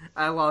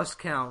 I lost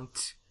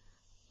count.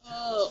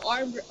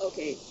 Armed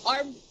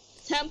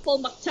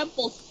Temple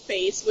McTemple's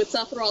face with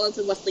Seth Rollins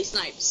and Wesley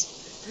Snipes.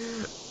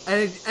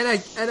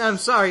 And I'm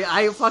sorry,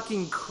 I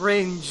fucking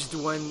cringed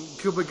when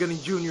Cuba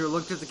Gooding Jr.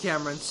 looked at the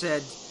camera and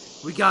said,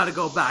 "We gotta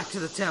go back to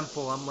the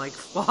temple." I'm like,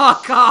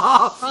 fuck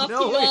off!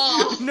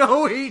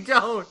 No, we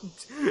don't!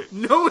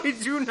 No, we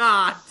do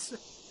not!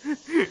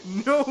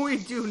 No, we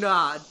do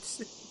not!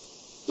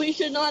 We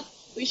should not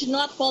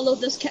follow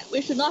this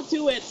we should not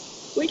do it!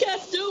 We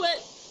can't do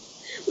it!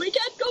 We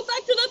can't go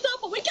back to the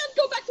temple! We can't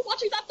go back to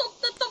watching that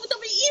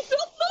WWE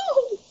film!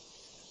 No!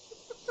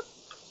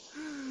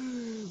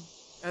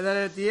 And then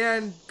at the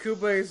end,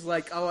 Cuba is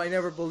like, "Oh, I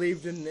never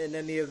believed in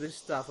any of this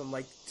stuff." I'm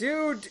like,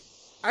 dude,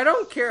 I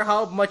don't care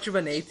how much of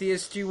an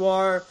atheist you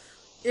are.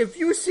 If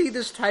you see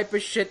this type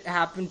of shit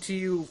happen to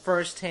you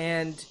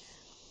firsthand,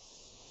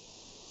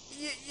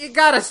 you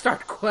gotta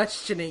start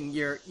questioning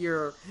your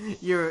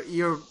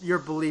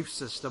belief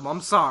system.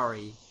 I'm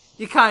sorry.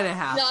 You kinda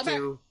have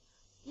to.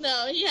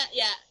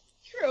 Yeah,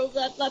 true,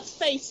 but let's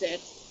face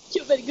it.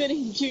 Cuba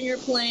Gooding Jr.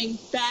 playing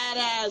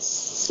badass,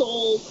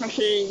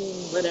 soul-crushing,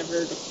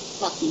 whatever the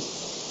fuck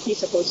he's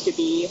supposed to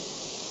be.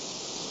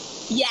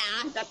 Yeah,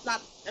 that's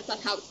not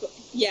how it's going.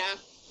 Yeah,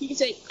 he can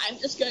say, "I'm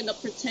just going to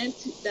pretend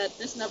that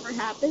this never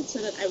happened so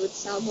that I would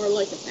sound more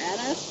like a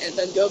badass," and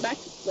then go back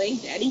to playing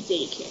Daddy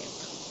Daycamp.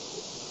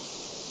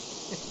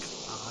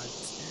 God.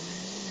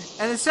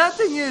 And the sad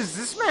thing is,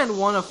 this man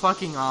won a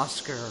fucking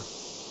Oscar.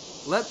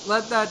 Let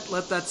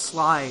that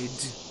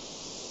slide.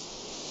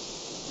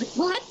 Like,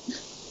 what?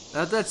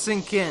 Let that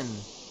sink in.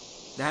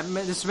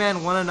 This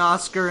man won an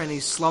Oscar and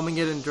he's slumming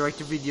it in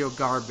direct-to-video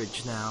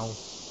garbage now.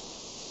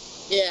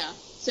 Yeah,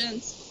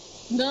 since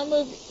no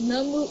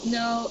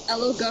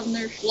Hello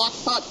Governor Schlock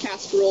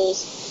podcast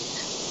rules,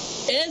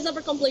 it is never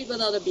complete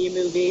without a B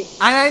movie.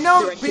 I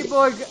know people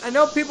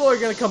are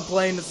going to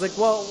complain. It's like,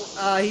 well,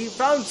 he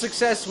found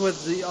success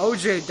with the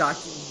OJ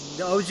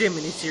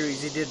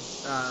miniseries he did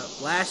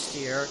last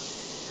year,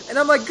 and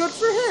I'm like, good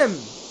for him.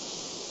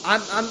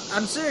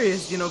 I'm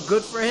serious,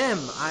 good for him.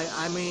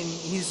 I mean,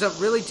 he's a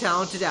really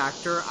talented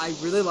actor. I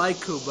really like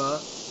Cuba.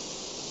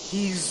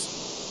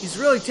 He's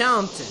really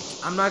talented.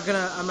 I'm not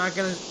gonna,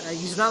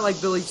 he's not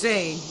like Billy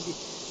Zane,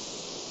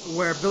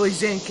 where Billy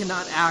Zane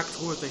cannot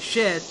act worth a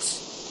shit.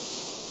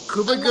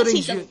 Unless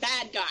he's a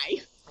bad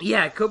guy.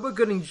 Yeah, Cuba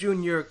Gooding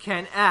Jr.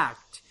 can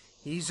act.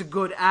 He's a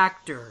good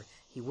actor.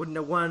 He wouldn't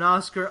have won an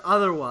Oscar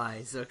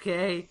otherwise,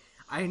 okay?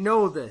 I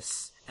know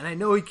this, and I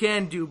know he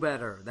can do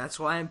better. That's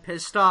why I'm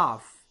pissed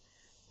off.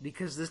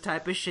 Because this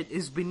type of shit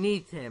is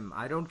beneath him.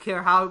 I don't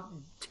care how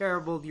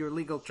terrible your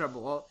legal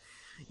troubles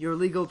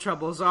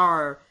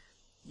are.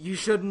 You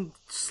shouldn't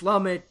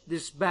slum it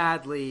this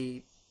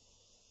badly.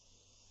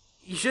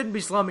 You shouldn't be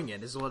slumming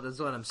it, is what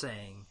I'm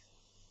saying.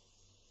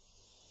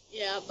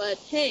 Yeah, but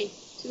hey,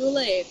 too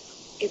late.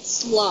 It's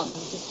slummed.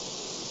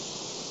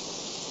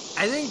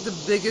 I think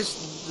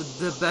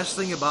the best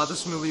thing about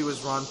this movie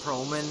was Ron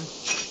Perlman.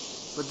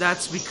 But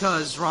that's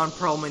because Ron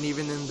Perlman,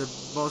 even in the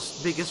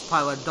biggest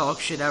pile of dog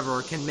shit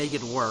ever, can make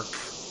it work.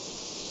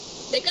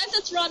 Because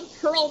it's Ron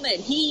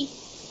Perlman.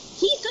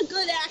 He's a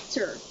good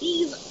actor.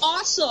 He's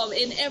awesome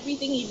in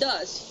everything he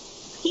does.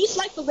 He's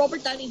like the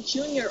Robert Downey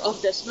Jr.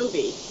 of this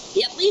movie.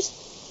 He at least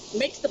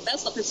makes the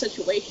best of his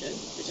situation,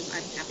 which is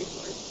I'm happy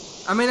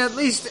for. I mean, at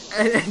least,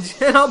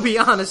 and I'll be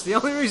honest, the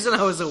only reason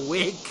I was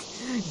awake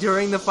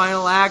during the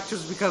final act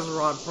was because of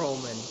Ron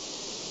Perlman.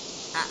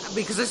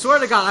 Because I swear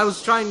to God, I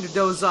was trying to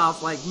doze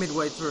off like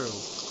midway through.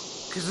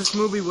 Because this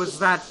movie was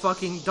that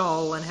fucking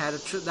dull and had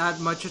that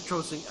much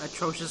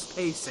atrocious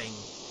pacing.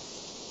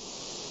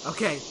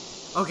 Okay,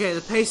 Okay,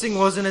 the pacing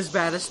wasn't as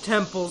bad as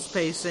Temple's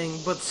pacing,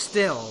 but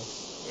still,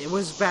 it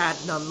was bad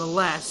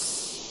nonetheless.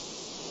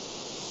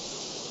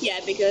 Yeah,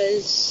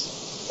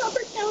 because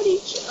Robert Downey.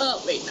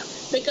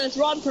 Because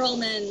Ron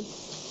Perlman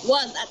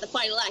was at the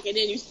final act, and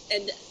then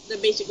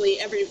basically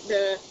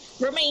the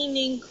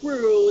remaining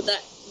crew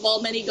that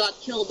many got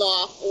killed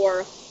off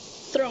or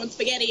thrown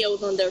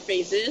SpaghettiOs on their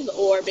faces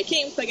or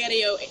became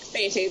SpaghettiO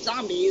Space Age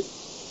zombies.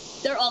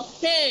 They're all,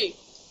 hey,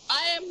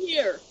 I am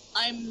here.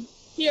 I'm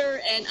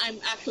here, and I'm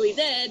actually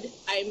dead.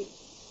 I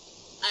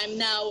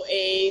now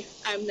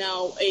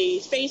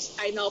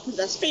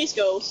possess space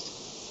ghost.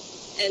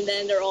 And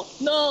then they're all,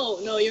 no,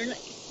 you're not.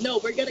 No,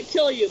 we're gonna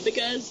kill you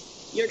because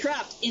you're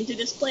trapped into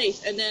this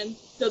place. And then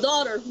the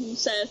daughter, who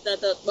says that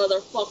the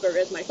motherfucker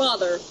is my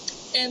father,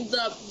 ends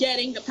up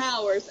getting the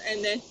powers.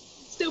 And then,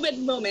 stupid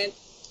moment,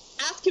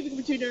 ask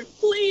Kimiko Jr.,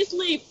 please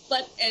leave.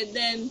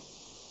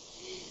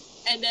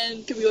 And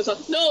then Kimiko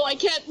goes, no, I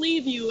can't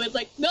leave you. It's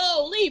like,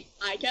 no, leave.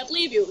 I can't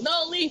leave you.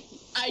 No, leave.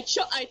 I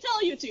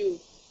tell you to.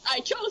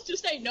 I chose to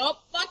stay. Nope,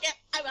 fuck it.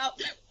 I'm out.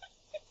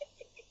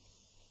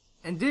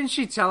 And didn't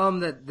she tell him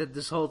that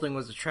this whole thing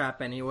was a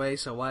trap anyway?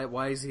 So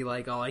why is he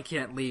like, oh, I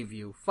can't leave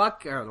you?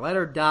 Fuck her, let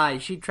her die.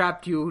 She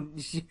trapped you.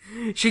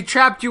 She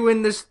trapped you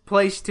in this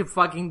place to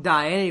fucking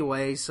die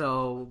anyway.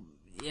 So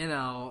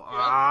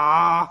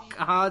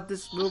God,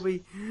 this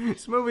movie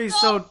is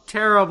so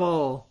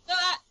terrible.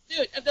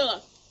 Dude,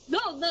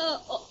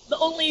 the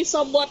only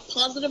somewhat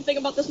positive thing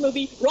about this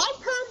movie, Ron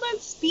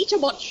Perlman's speech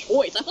about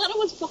choice. I thought it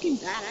was fucking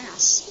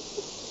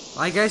badass.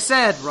 Like I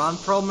said, Ron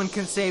Perlman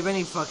can save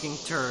any fucking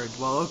turd.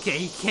 Well, okay,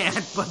 he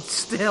can't, but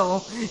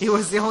still, he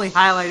was the only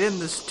highlight in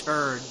this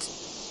turd.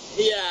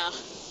 Yeah.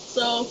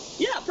 So,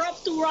 yeah, props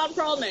to Ron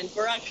Perlman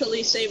for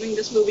actually saving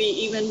this movie,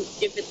 even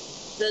if it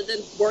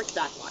doesn't work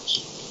that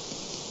much.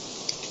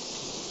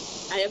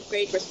 I have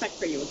great respect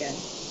for you again.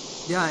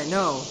 Yeah, I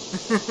know.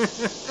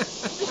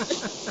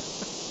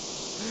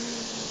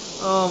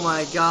 Oh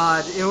my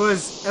god, it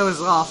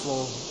was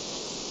awful.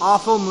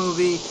 Awful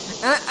movie.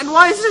 And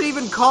why is it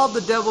even called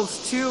The Devil's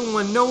Tomb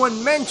when no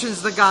one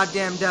mentions the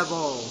goddamn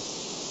devil?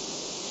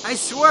 I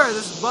swear,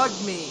 this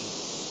bugged me.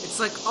 It's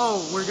like,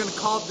 oh, we're gonna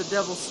call it The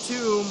Devil's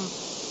Tomb,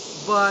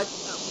 but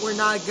we're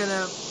not even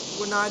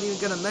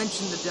gonna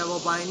mention the devil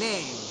by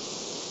name.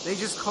 They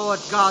just call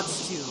it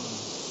God's Tomb.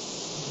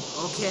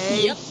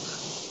 Okay? Yep.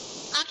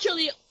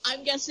 Actually,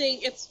 I'm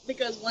guessing it's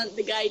because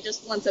the guy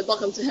just once said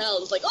welcome to hell.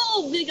 It's like,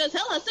 oh, because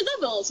hell has the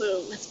devil,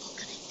 so let's all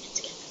connect it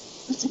together.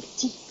 Let's make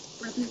deep,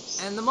 brothers.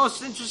 And the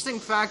most interesting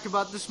fact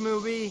about this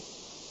movie,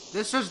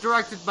 this was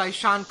directed by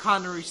Sean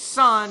Connery's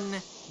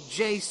son,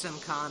 Jason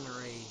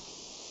Connery.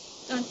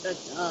 Dun, dun,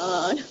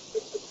 dun.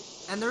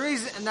 And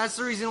that's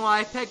the reason why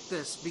I picked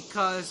this,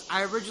 because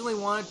I originally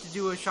wanted to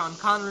do a Sean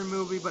Connery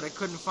movie, but I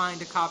couldn't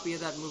find a copy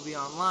of that movie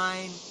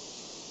online.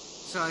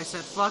 So I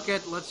said, fuck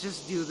it, let's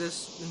just do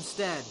this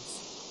instead.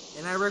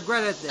 And I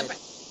regretted it.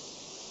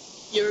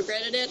 You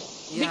regretted it?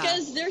 Yeah.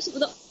 Because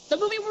the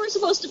movie we were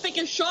supposed to pick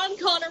is Sean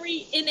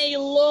Connery in a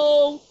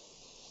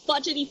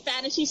low-budgety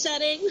fantasy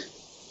setting.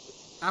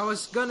 I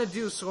was gonna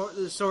do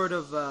sort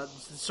of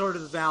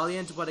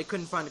Valiant, but I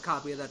couldn't find a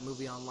copy of that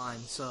movie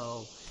online,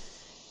 so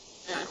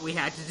we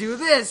had to do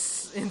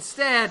this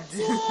instead.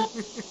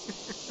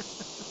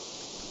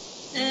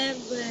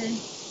 And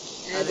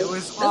it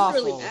was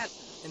awful. Really bad.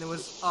 And it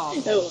was awful.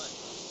 It was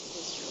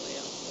really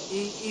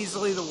awful.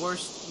 Easily the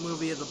worst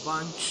movie of the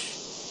bunch.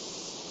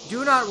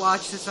 Do not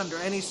watch this under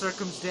any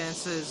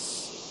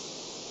circumstances.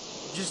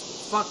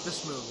 Just fuck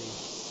this movie.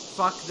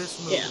 Fuck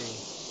this movie. Yeah.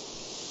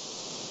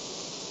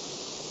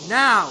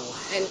 Now,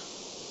 and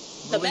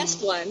the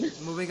best one.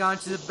 Moving on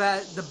to the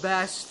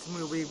best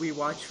movie we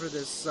watched for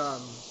this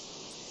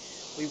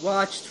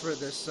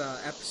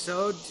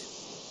episode.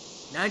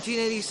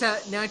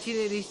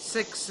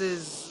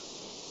 1986's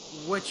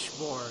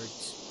Witchboard.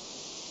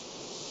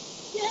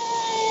 Yay!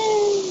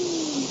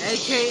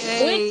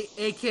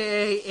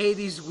 AKA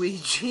 80s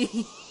Ouija.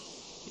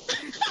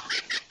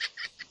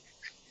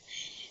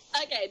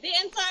 Okay, the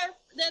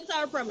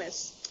entire premise.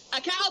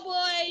 A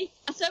cowboy,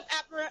 a soap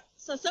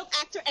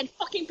actor, and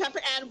fucking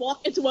Pepper Ann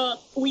walk into a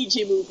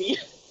Ouija movie.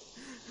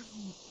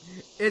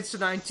 It's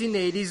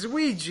 1980s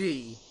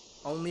Ouija.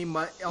 Only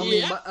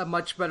a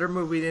much better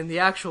movie than the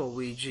actual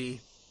Ouija.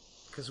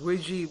 Because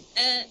the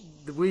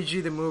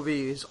Ouija the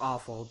movie is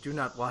awful. Do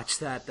not watch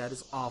that. That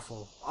is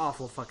awful.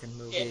 Awful fucking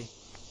movie.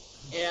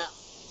 Yeah.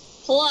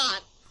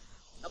 Plot.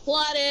 The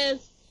plot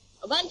is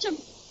a bunch of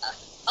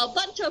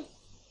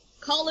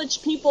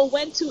college people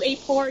went to a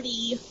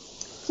party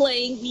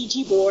playing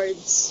Ouija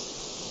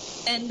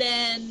boards. And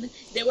then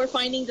they were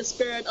finding the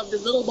spirit of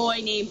this little boy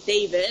named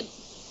David.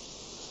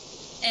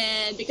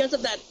 And because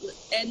of that,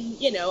 and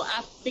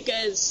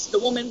because the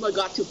woman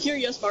got too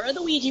curious, borrowed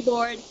the Ouija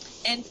board,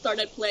 and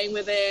started playing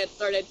with it,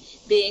 started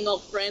being all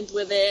friends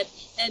with it,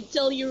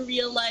 until you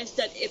realized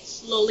that it's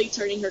slowly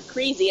turning her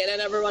crazy, and then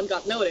everyone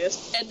got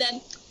noticed. And then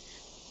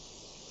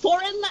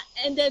foreign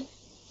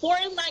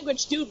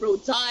language dude bro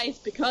dies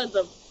because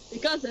of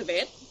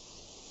it.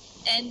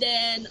 And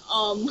then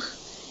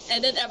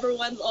And then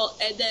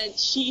and then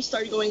she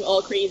started going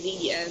all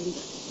crazy and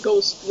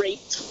ghost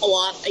raped a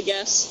lot, I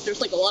guess.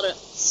 There's like a lot of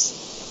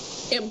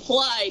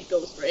implied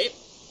ghost rape.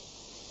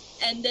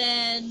 And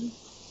then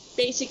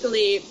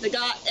basically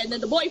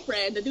the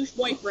boyfriend, the douche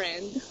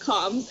boyfriend,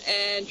 comes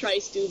and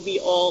tries to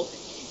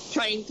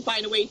trying to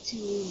find a way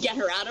to get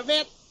her out of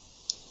it.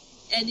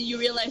 And then you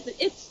realize that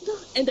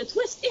and the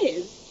twist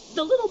is,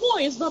 the little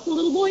boy is not the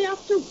little boy he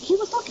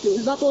was talking to.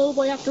 He's not the little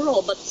boy after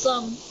all, but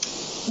some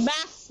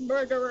mass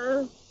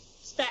murderer,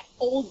 fat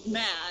old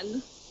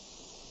man.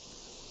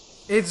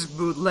 It's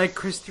bootleg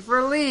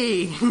Christopher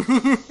Lee.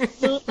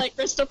 Bootleg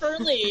Christopher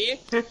Lee.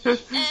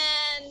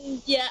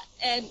 And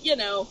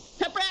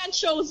Pepper Ann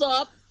shows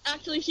up.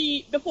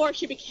 Actually, before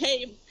she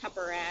became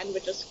Pepper Ann,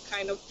 which is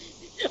kind of,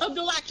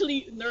 Abdul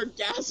actually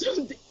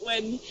nerdgasmed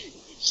when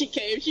she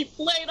came. She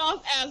played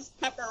off as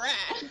Pepper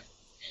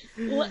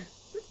Ann.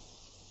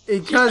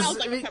 Because,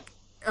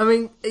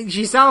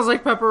 she sounds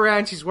like Pepper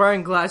Ann, she's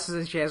wearing glasses,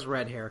 and she has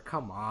red hair.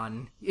 Come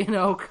on.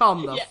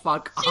 Come the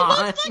fuck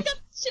on.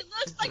 She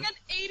looks like an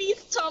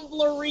 80s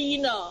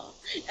Tumblrina.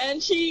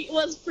 And she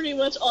was pretty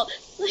much all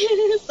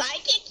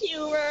psychic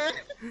humor.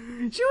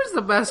 She was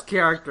the best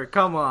character,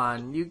 come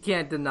on. You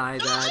can't deny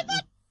that.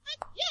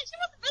 Yeah, she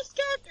was the best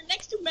character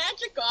next to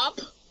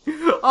Magikarp.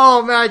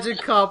 Oh,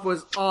 Magikarp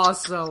was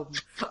awesome.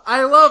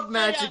 I love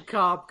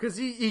Magikarp, because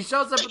he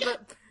shows up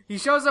He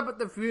shows up at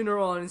the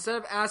funeral, and instead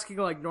of asking,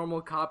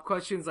 normal cop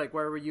questions, like,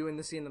 where were you in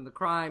the scene of the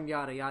crime,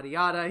 yada, yada,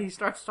 yada, he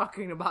starts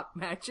talking about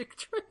magic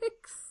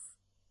tricks.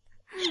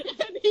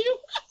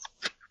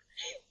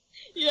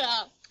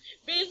 Yeah.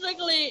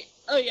 Basically,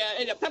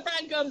 Pepper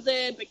Ann comes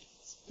in,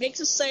 makes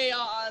a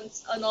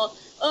seance, and all,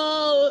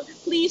 oh,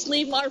 please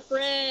leave our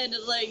friend.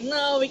 It's like,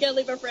 no, we can't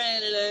leave our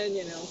friend, and then,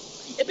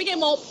 it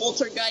became all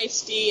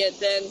poltergeisty, and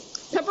then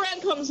Pepper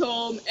Ann comes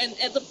home and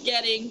ends up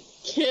getting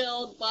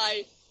killed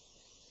by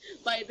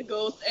the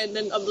ghost, and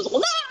then I'm just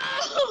like,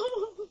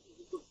 no!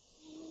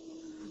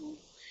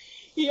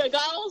 Yeah, I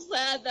got all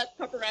sad that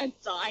Pepper Ann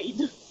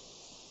died.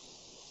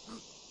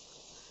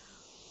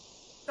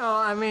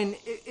 No,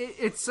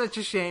 it's such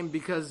a shame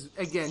because,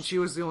 again, she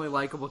was the only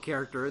likable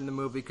character in the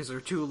movie because her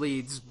two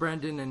leads,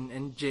 Brendan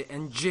and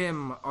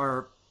Jim,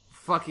 are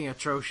fucking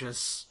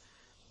atrocious.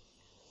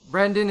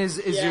 Brendan is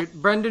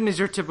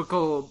your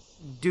typical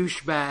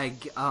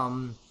douchebag,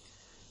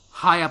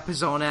 high up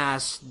his own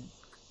ass,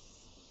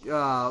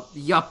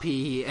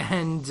 yuppie,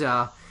 and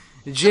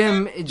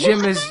Jim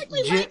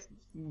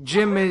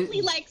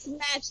likes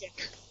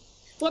magic.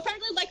 Well,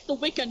 apparently likes the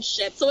Wiccan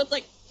shit. So it's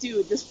like,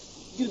 dude,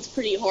 this dude's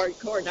pretty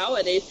hardcore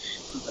nowadays.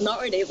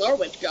 Nowadays, our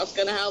witchcraft's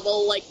gonna have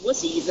all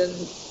wussies and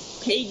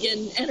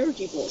pagan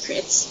energy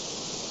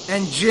bullshits.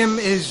 And Jim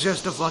is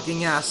just a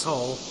fucking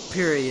asshole.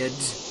 Period.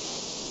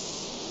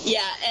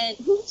 Yeah, and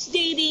who's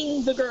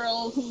dating the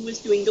girl who was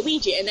doing the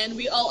Ouija? And then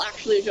we all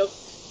actually joke,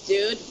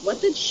 dude, what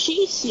did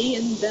she see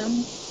in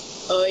them?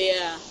 Oh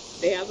yeah,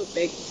 they have a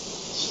big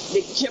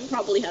Jim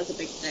probably has a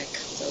big neck,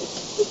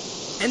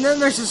 so. And then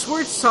there's this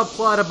weird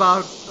subplot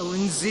about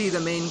Lindsay, the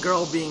main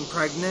girl, being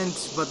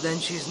pregnant, but then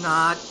she's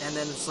not, and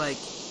then it's like,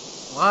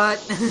 what?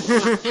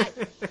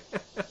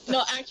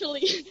 No,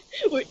 actually,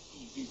 we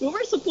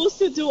were supposed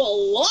to do a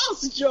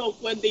lost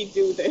joke when they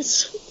do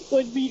this.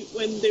 When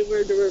there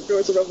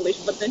was a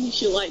revelation, but then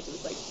she lied. It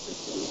was like,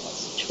 there's a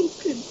lost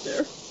joke in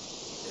there.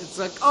 It's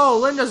like, oh,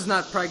 Linda's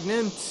not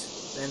pregnant.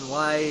 Then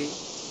why?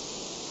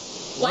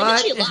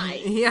 Why did she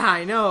lie? Yeah,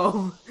 I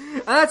know.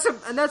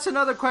 And that's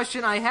another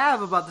question I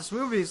have about this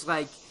movie. Is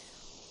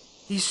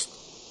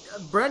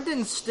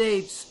Brendan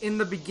states in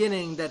the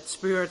beginning that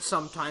spirits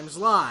sometimes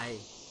lie,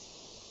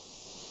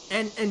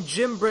 and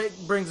Jim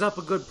brings up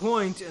a good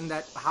point in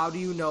that how do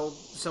you know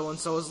so and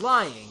so is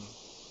lying?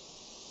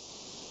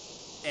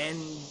 And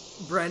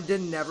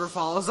Brendan never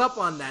follows up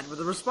on that with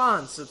a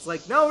response. It's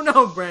like,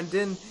 no,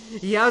 Brendan,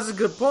 he has a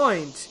good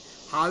point.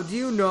 How do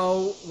you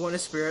know when a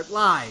spirit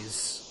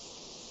lies?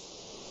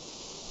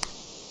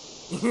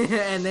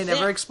 And they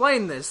never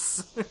explained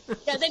this.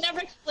 Yeah, they never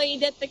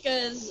explained it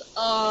because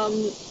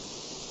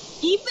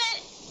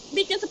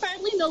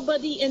apparently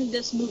nobody in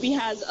this movie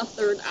has a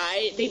third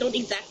eye. They don't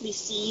exactly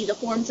see the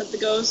forms of the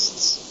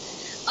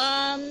ghosts.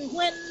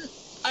 When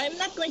I'm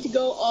not going to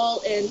go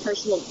all in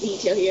personal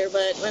detail here,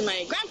 but when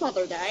my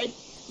grandfather died,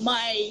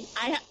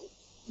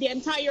 the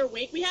entire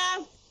wake we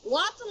have,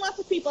 lots and lots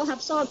of people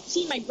have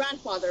seen my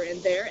grandfather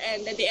in there,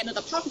 and then they ended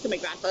up talking to my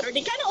grandfather.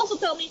 They kind of also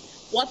tell me,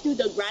 what do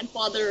the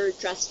grandfather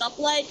dressed up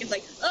like? It's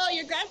like, oh,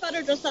 your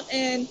grandfather dressed up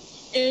in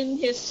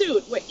his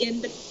suit,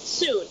 in the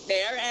suit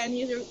there, and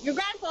your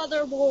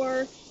grandfather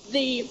wore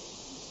the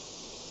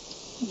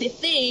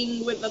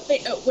thing with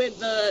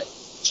the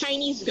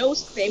Chinese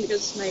ghost thing,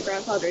 because my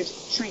grandfather is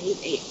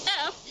Chinese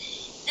AF,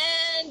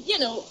 and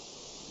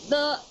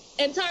the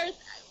entire.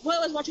 While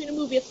I was watching the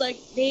movie, it's like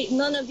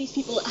none of these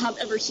people have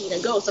ever seen a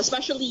ghost,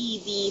 especially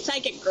the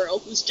psychic girl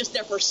who's just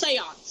there for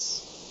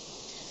seance.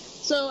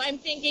 So I'm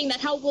thinking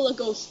that how will a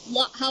ghost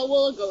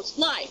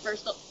lie?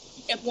 First,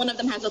 if one of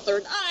them has a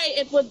third eye,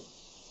 it would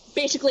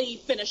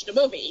basically finish the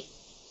movie.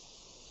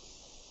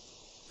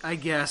 I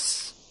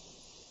guess.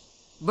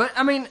 But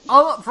I mean,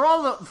 for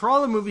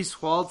all the movie's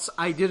faults,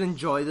 I did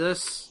enjoy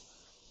this.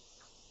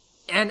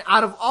 And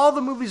out of all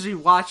the movies we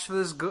watched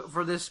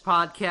for this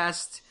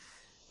podcast,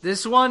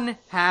 this one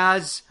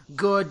has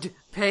good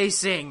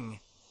pacing.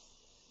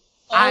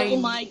 Oh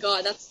my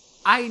god,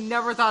 I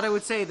never thought I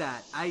would say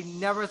that. I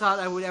never thought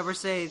I would ever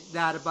say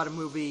that about a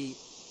movie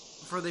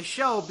for the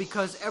show,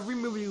 because every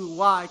movie we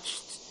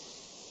watched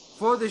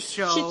for the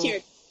show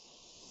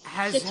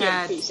has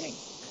had pacing.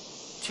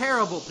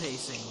 Terrible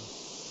pacing.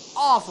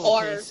 Awful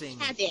pacing.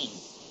 Padding.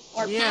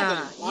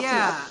 Yeah.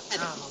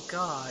 Oh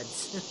god.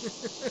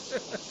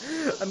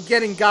 I'm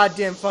getting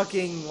goddamn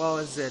fucking, what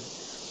was it?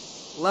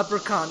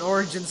 Leprechaun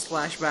Origins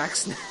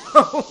flashbacks now.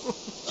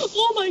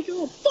 Oh my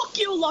god. Fuck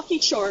you, Lucky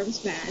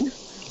Charms, man.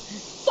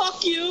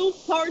 Fuck you,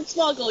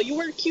 Hornswoggle. You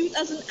were cute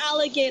as an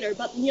alligator,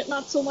 but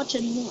not so much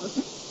anymore.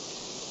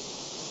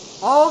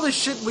 All the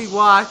shit we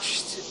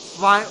watched,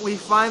 we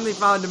finally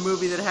found a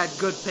movie that had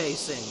good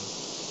pacing.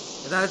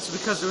 And that's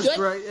because it was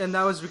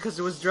that was because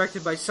it was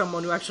directed by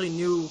someone who actually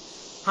knew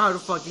how to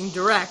fucking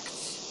direct.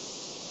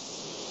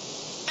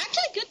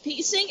 Actually, good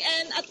pacing,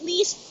 and at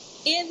least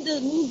in the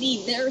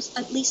movie, there's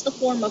at least a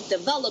form of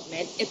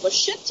development. It was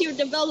shit-tier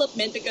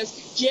development because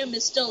Jim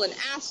is still an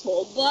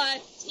asshole,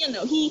 but, you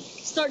know, he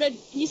had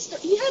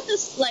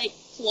this, like,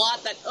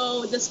 plot that,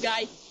 oh, this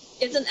guy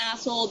is an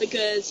asshole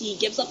because he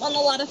gives up on a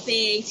lot of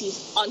things,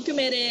 he's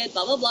uncommitted,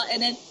 blah, blah, blah,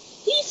 and then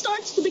he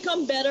starts to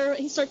become better,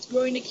 he starts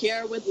growing to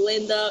care with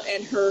Linda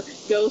and her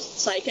ghost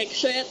psychic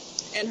shit,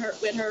 and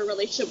with her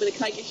relationship with the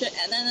psychic shit,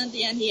 and then at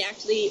the end he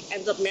actually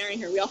ends up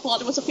marrying her. We all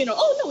thought it was a funeral.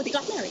 Oh no, they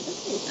got married.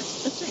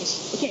 That's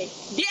nice. Okay,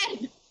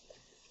 dead!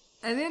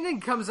 And then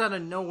it comes out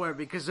of nowhere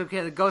because, okay,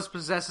 the ghost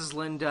possesses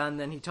Linda, and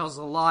then he tells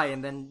a lie,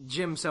 and then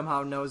Jim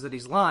somehow knows that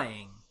he's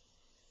lying.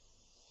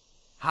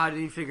 How did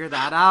he figure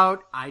that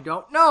out? I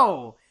don't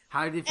know.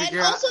 How did he figure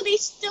out? And also, they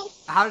still.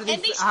 How did he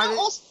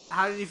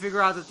figure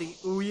out that the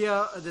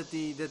Ouya,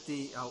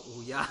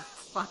 Ouya,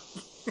 fuck.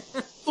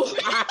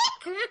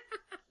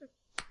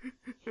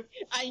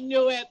 I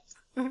knew it.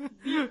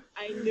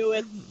 I knew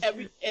it.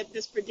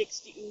 This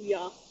predicts the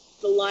Ouya,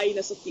 the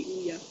lioness of the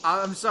Ouya.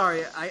 I'm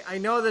sorry. I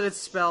know that it's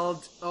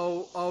spelled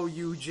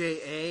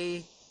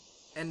Ouja,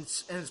 and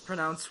it's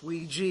pronounced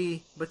Ouija,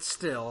 but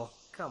still,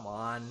 come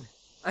on.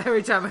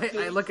 Every time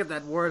I look at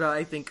that word,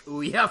 I think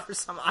Ouya for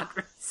some odd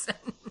reason.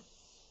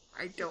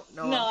 I don't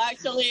know. No,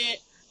 actually,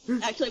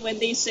 when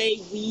they say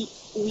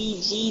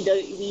Ouija,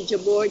 the Ouija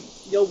board,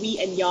 the Wii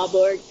and Ya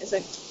board, it's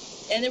like.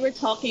 And they were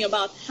talking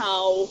about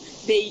how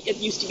it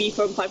used to be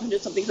from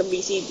 500-something some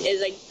BC.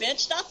 It's like,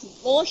 bitch, that's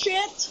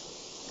bullshit.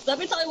 Let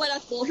me tell you why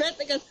that's bullshit.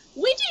 Because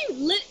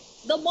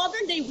the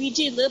modern day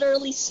Ouija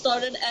literally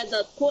started as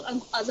a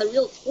as a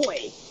real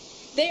toy.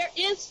 There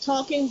is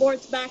talking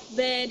boards back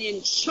then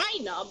in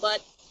China,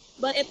 but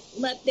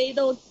they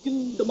don't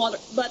do the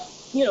modern. But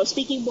you know,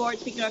 speaking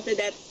after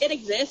that, it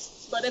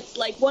exists, but it's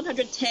like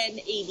 110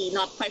 AD,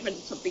 not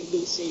 500-something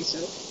BC. So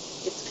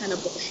it's kind of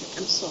bullshit.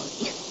 I'm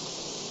sorry.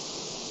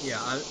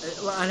 Yeah,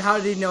 and how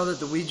did he know that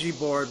the Ouija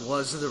board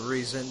was the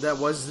reason? That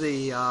was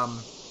the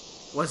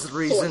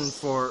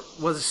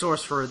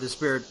source for the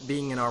spirit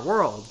being in our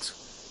world.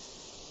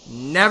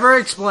 Never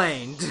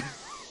explained.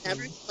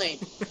 Never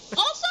explained.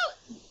 Also,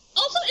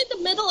 in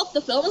the middle of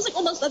the film, it was like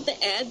almost at the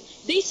end,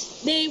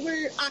 they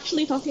were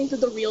actually talking to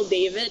the real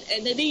David,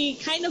 and then they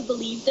kind of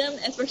believed them,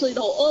 especially the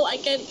whole, I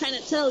can kind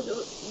of tell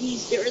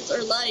these spirits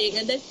are lying,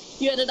 and then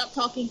you ended up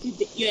talking to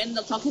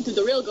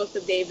the real ghost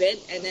of David,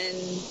 and then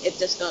it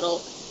just got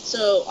all.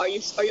 So are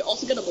you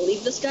also gonna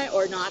believe this guy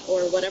or not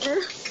or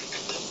whatever?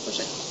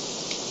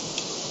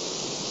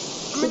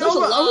 I mean,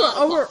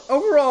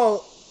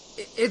 overall,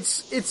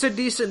 it's a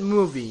decent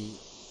movie.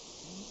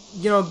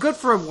 You know, good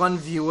for one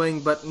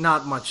viewing, but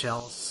not much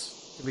else,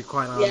 to be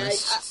quite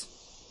honest.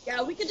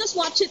 Yeah, we could just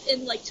watch it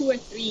in like 2 or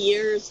 3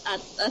 years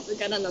as a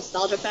kind of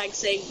nostalgia fact's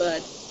sake,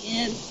 but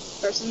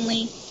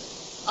personally,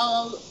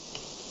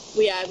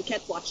 we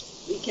can't watch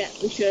it.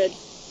 We should.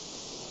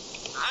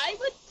 I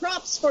would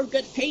props for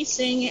good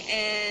pacing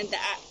and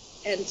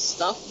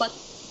stuff,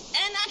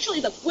 and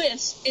actually the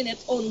twist in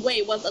its own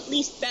way was at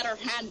least better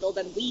handled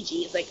than Ouija.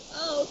 It's like,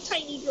 oh,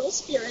 tiny girl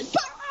spirit.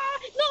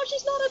 No,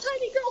 she's not a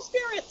tiny girl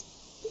spirit.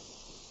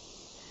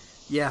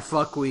 Yeah,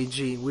 fuck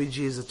Ouija.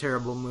 Ouija is a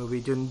terrible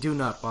movie. Do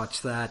not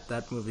watch that.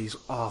 That movie's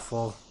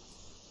awful.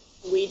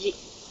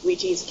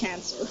 Ouija's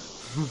cancer.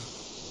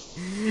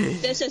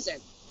 This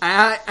isn't.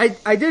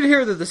 I did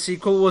hear that the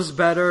sequel was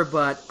better,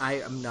 but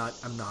I'm not.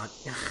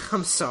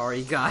 I'm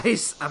sorry,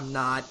 guys. I'm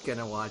not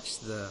gonna watch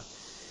the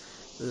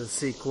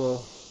sequel.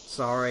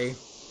 Sorry.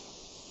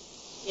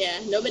 Yeah,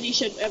 nobody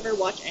should ever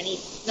watch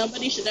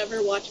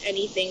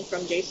anything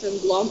from Jason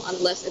Blum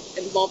unless it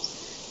involves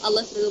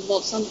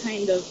some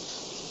kind of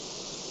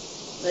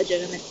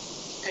legitimate.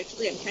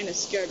 Actually, I'm kind of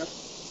scared of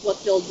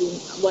what they'll do.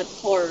 What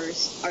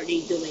horrors are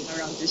they doing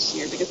around this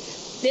year? Because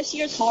this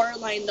year's horror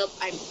lineup,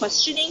 I'm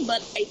questioning,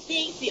 but I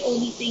think the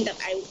only thing that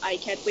I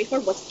can't wait for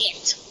was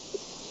It.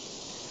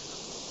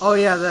 Oh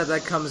yeah,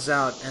 that comes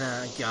out,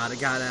 and God,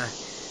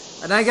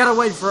 And I gotta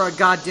wait for a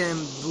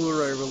goddamn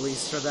Blu-ray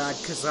release for that,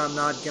 because I'm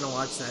not gonna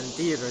watch that in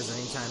theaters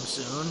anytime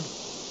soon.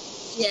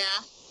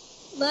 Yeah.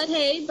 But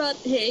hey,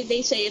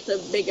 they say it's a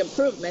big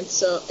improvement,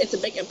 so it's a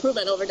big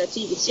improvement over the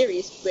TV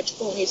series, which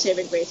only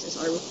saving grace is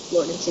our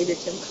Lord and Savior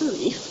Tim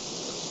Curry.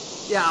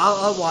 Yeah,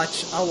 I'll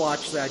watch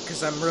that,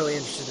 because I'm really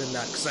interested in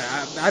that, because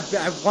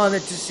I've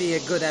wanted to see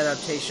a good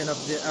adaptation of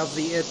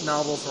the It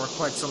novel for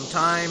quite some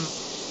time.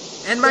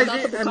 And my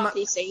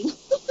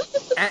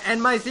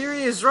and my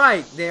theory is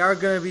right. They are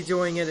going to be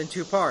doing it in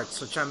 2 parts,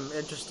 which I'm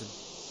interested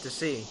to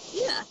see.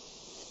 Yeah.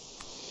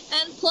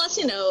 And plus,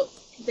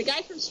 the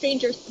guy from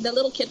the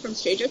little kid from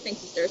Stranger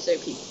Things is there,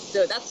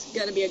 so that's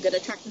going to be a good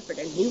attraction for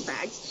the new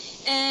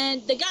fags.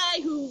 And the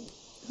guy who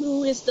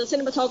is the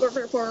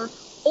cinematographer for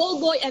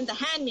Old Boy and The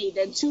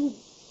Handmaiden, 2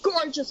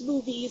 gorgeous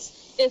movies,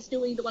 is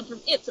doing the one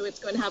from It, so it's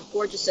going to have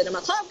gorgeous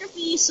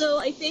cinematography, so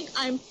I think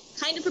I'm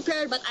kind of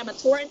prepared, but I'm a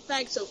torrent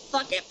fag, so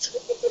fuck it.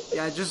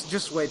 Yeah,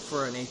 just wait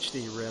for an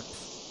HD rip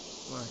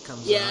when it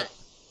comes out.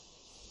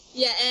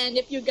 Yeah, and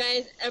if you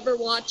guys ever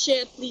watch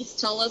it, please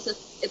tell us if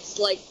it's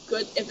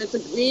good. If it's a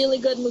really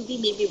good movie,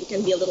 maybe we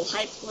can be a little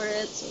hyped for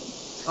it.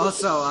 So.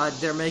 Also,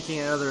 they're making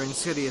another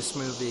Insidious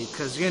movie,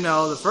 because,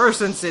 the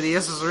first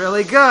Insidious is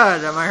really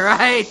good, am I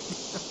right?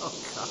 Oh,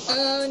 God.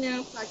 Oh,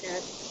 no, fuck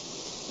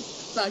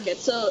it.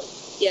 So,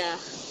 yeah.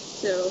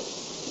 So,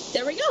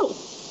 there we go.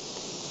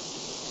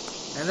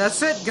 And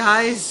that's it,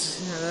 guys.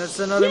 That's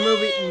another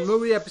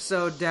movie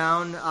episode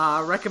down.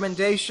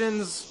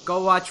 Recommendations: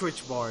 go watch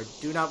Witchboard.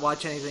 Do not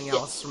watch anything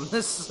else from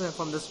this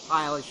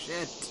pile of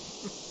shit.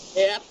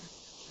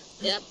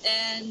 Yep.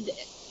 And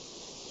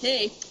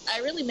hey, I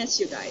really miss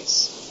you guys.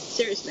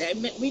 Seriously, I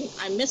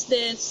miss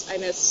this. I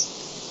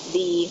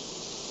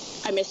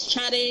miss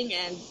chatting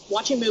and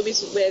watching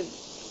movies with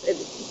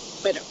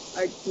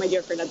my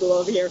dear friend Abdullah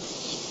over here.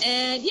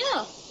 And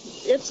yeah.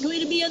 It's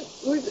going to be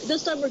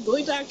this time we're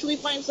going to actually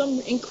find some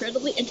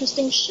incredibly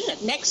interesting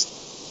shit. Next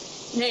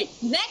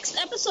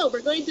episode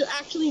we're going to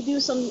actually do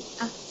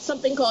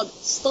something called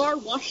Star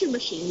Washing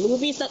Machine,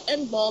 movies that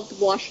involved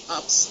washed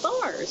up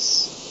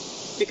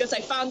stars. Because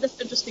I found this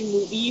interesting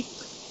movie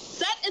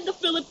set in the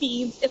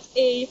Philippines. It's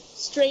a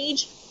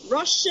strange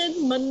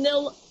Russian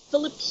Manila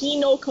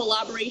Filipino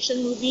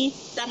collaboration movie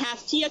that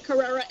has Tia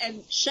Carrera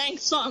and Shang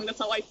Tsung. That's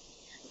how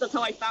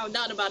I found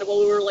out about it while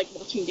we were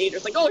watching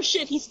Daters. Oh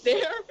shit, he's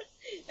there,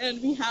 and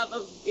we have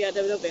an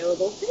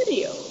available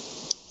video.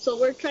 So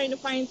we're trying to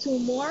find 2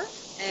 more,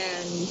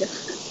 and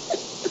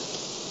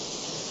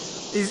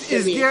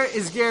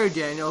is Gary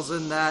Daniels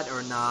in that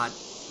or not?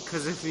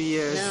 Because if he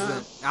is, no.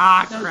 then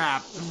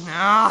crap!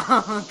 No,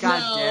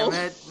 God damn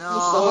it! No,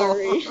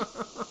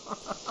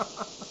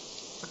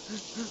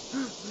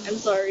 I'm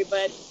sorry,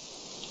 but.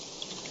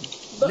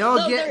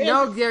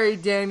 No Gary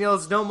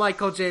Daniels, no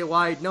Michael J.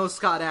 White, no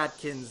Scott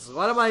Adkins.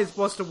 What am I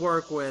supposed to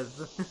work with?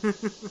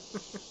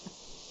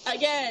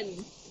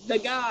 Again, the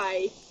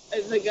guy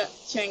is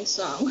Shang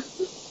Tsung.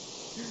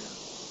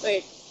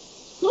 Wait,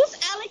 who's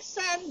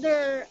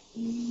Alexander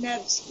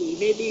Nevsky?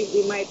 Maybe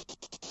we might.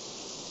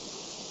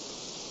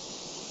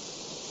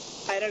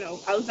 I don't know.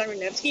 Alexander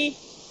Nevsky?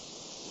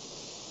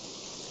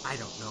 I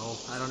don't know.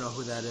 I don't know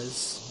who that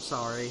is. I'm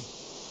sorry.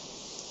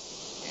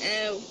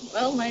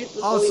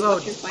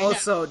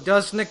 Also,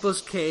 does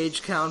Nicolas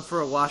Cage count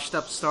for a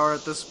washed-up star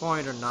at this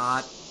point or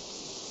not?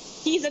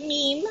 He's a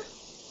meme.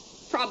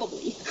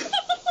 Probably.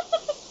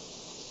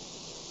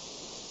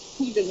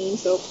 He's a meme,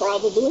 so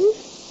probably.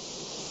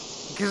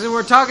 Because if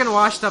we're talking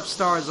washed-up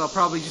stars, I'll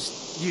probably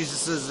just use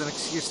this as an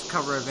excuse to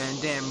cover a Van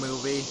Damme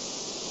movie.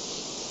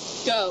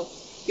 Go.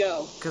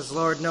 Because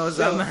Lord knows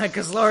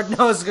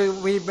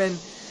we've been...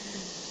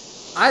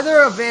 Either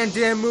a Van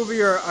Damme movie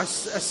or a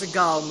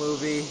Seagal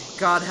movie.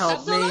 God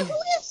help me. Who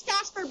is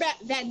Casper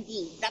Van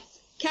Dien? That's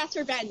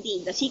Casper Van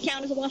Dien. Does he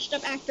count as a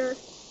washed-up actor?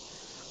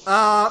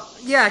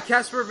 Yeah,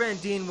 Casper Van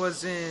Dien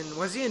was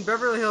he in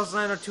Beverly Hills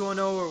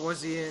 90210 or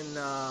was he in,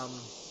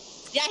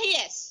 Yeah, he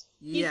is.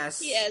 Yes.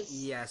 He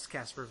is. Yes,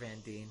 Casper Van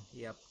Dien.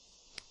 Yep.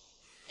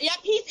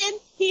 Yep,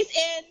 he's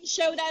in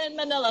Showdown in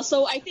Manila,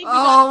 so I think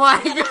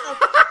my god!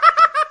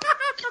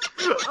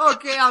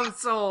 Okay, I'm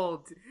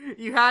sold.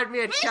 You had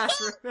me at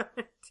Casper Van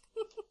Dien.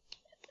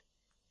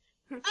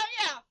 Oh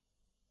yeah.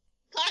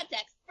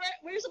 Context.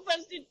 We're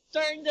supposed to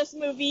turn this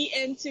movie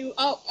into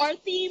our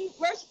theme.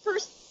 First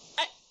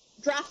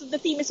draft of the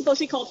theme is supposed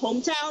to be called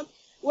Hometown,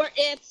 where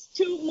it's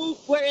 2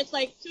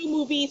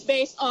 movies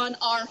based on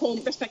our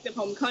respective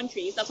home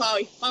countries. That's how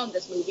I found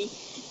this movie.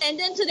 And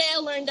then today I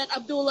learned that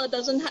Abdullah's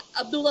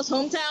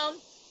hometown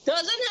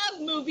doesn't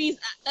have movies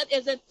that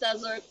isn't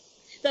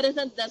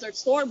Desert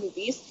Storm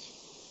movies.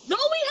 Though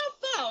we have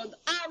found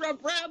Arab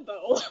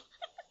Rambo.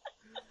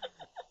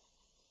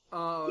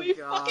 Oh, we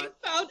God. fucking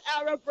found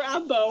Arab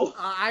Rambo.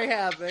 I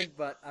haven't,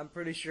 but I'm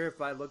pretty sure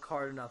if I look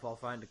hard enough, I'll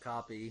find a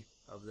copy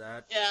of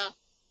that.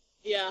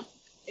 Yeah.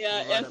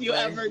 If you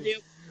ever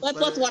do,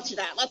 let's watch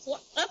that. Let's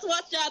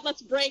watch that.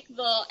 Let's break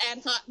the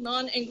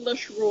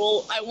non-English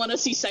rule. I want to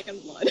see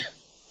Second Blood.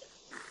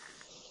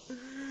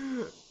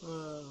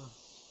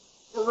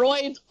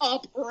 Roids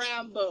up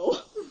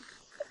Rambo.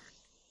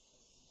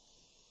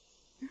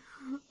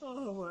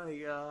 Oh my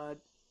god.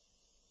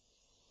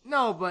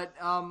 No, but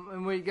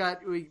and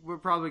we're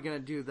probably gonna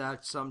do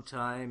that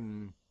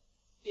sometime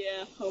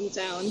Yeah,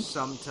 hometown.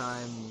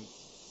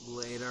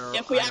 later.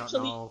 If we I actually-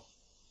 don't know.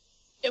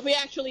 If we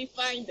actually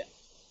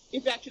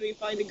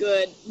find a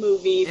good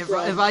movie, If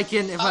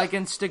I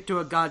can stick to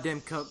a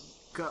goddamn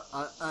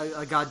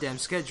a goddamn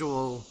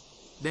schedule,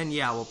 then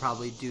yeah, we'll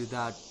probably do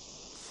that.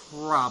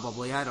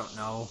 Probably, I don't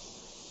know.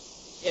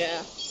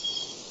 yeah.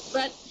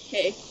 But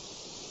hey,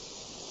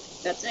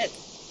 that's it.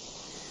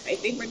 I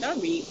think we're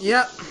done, Reed.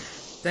 Yep.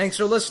 Thanks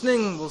for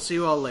listening. We'll see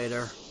you all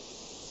later.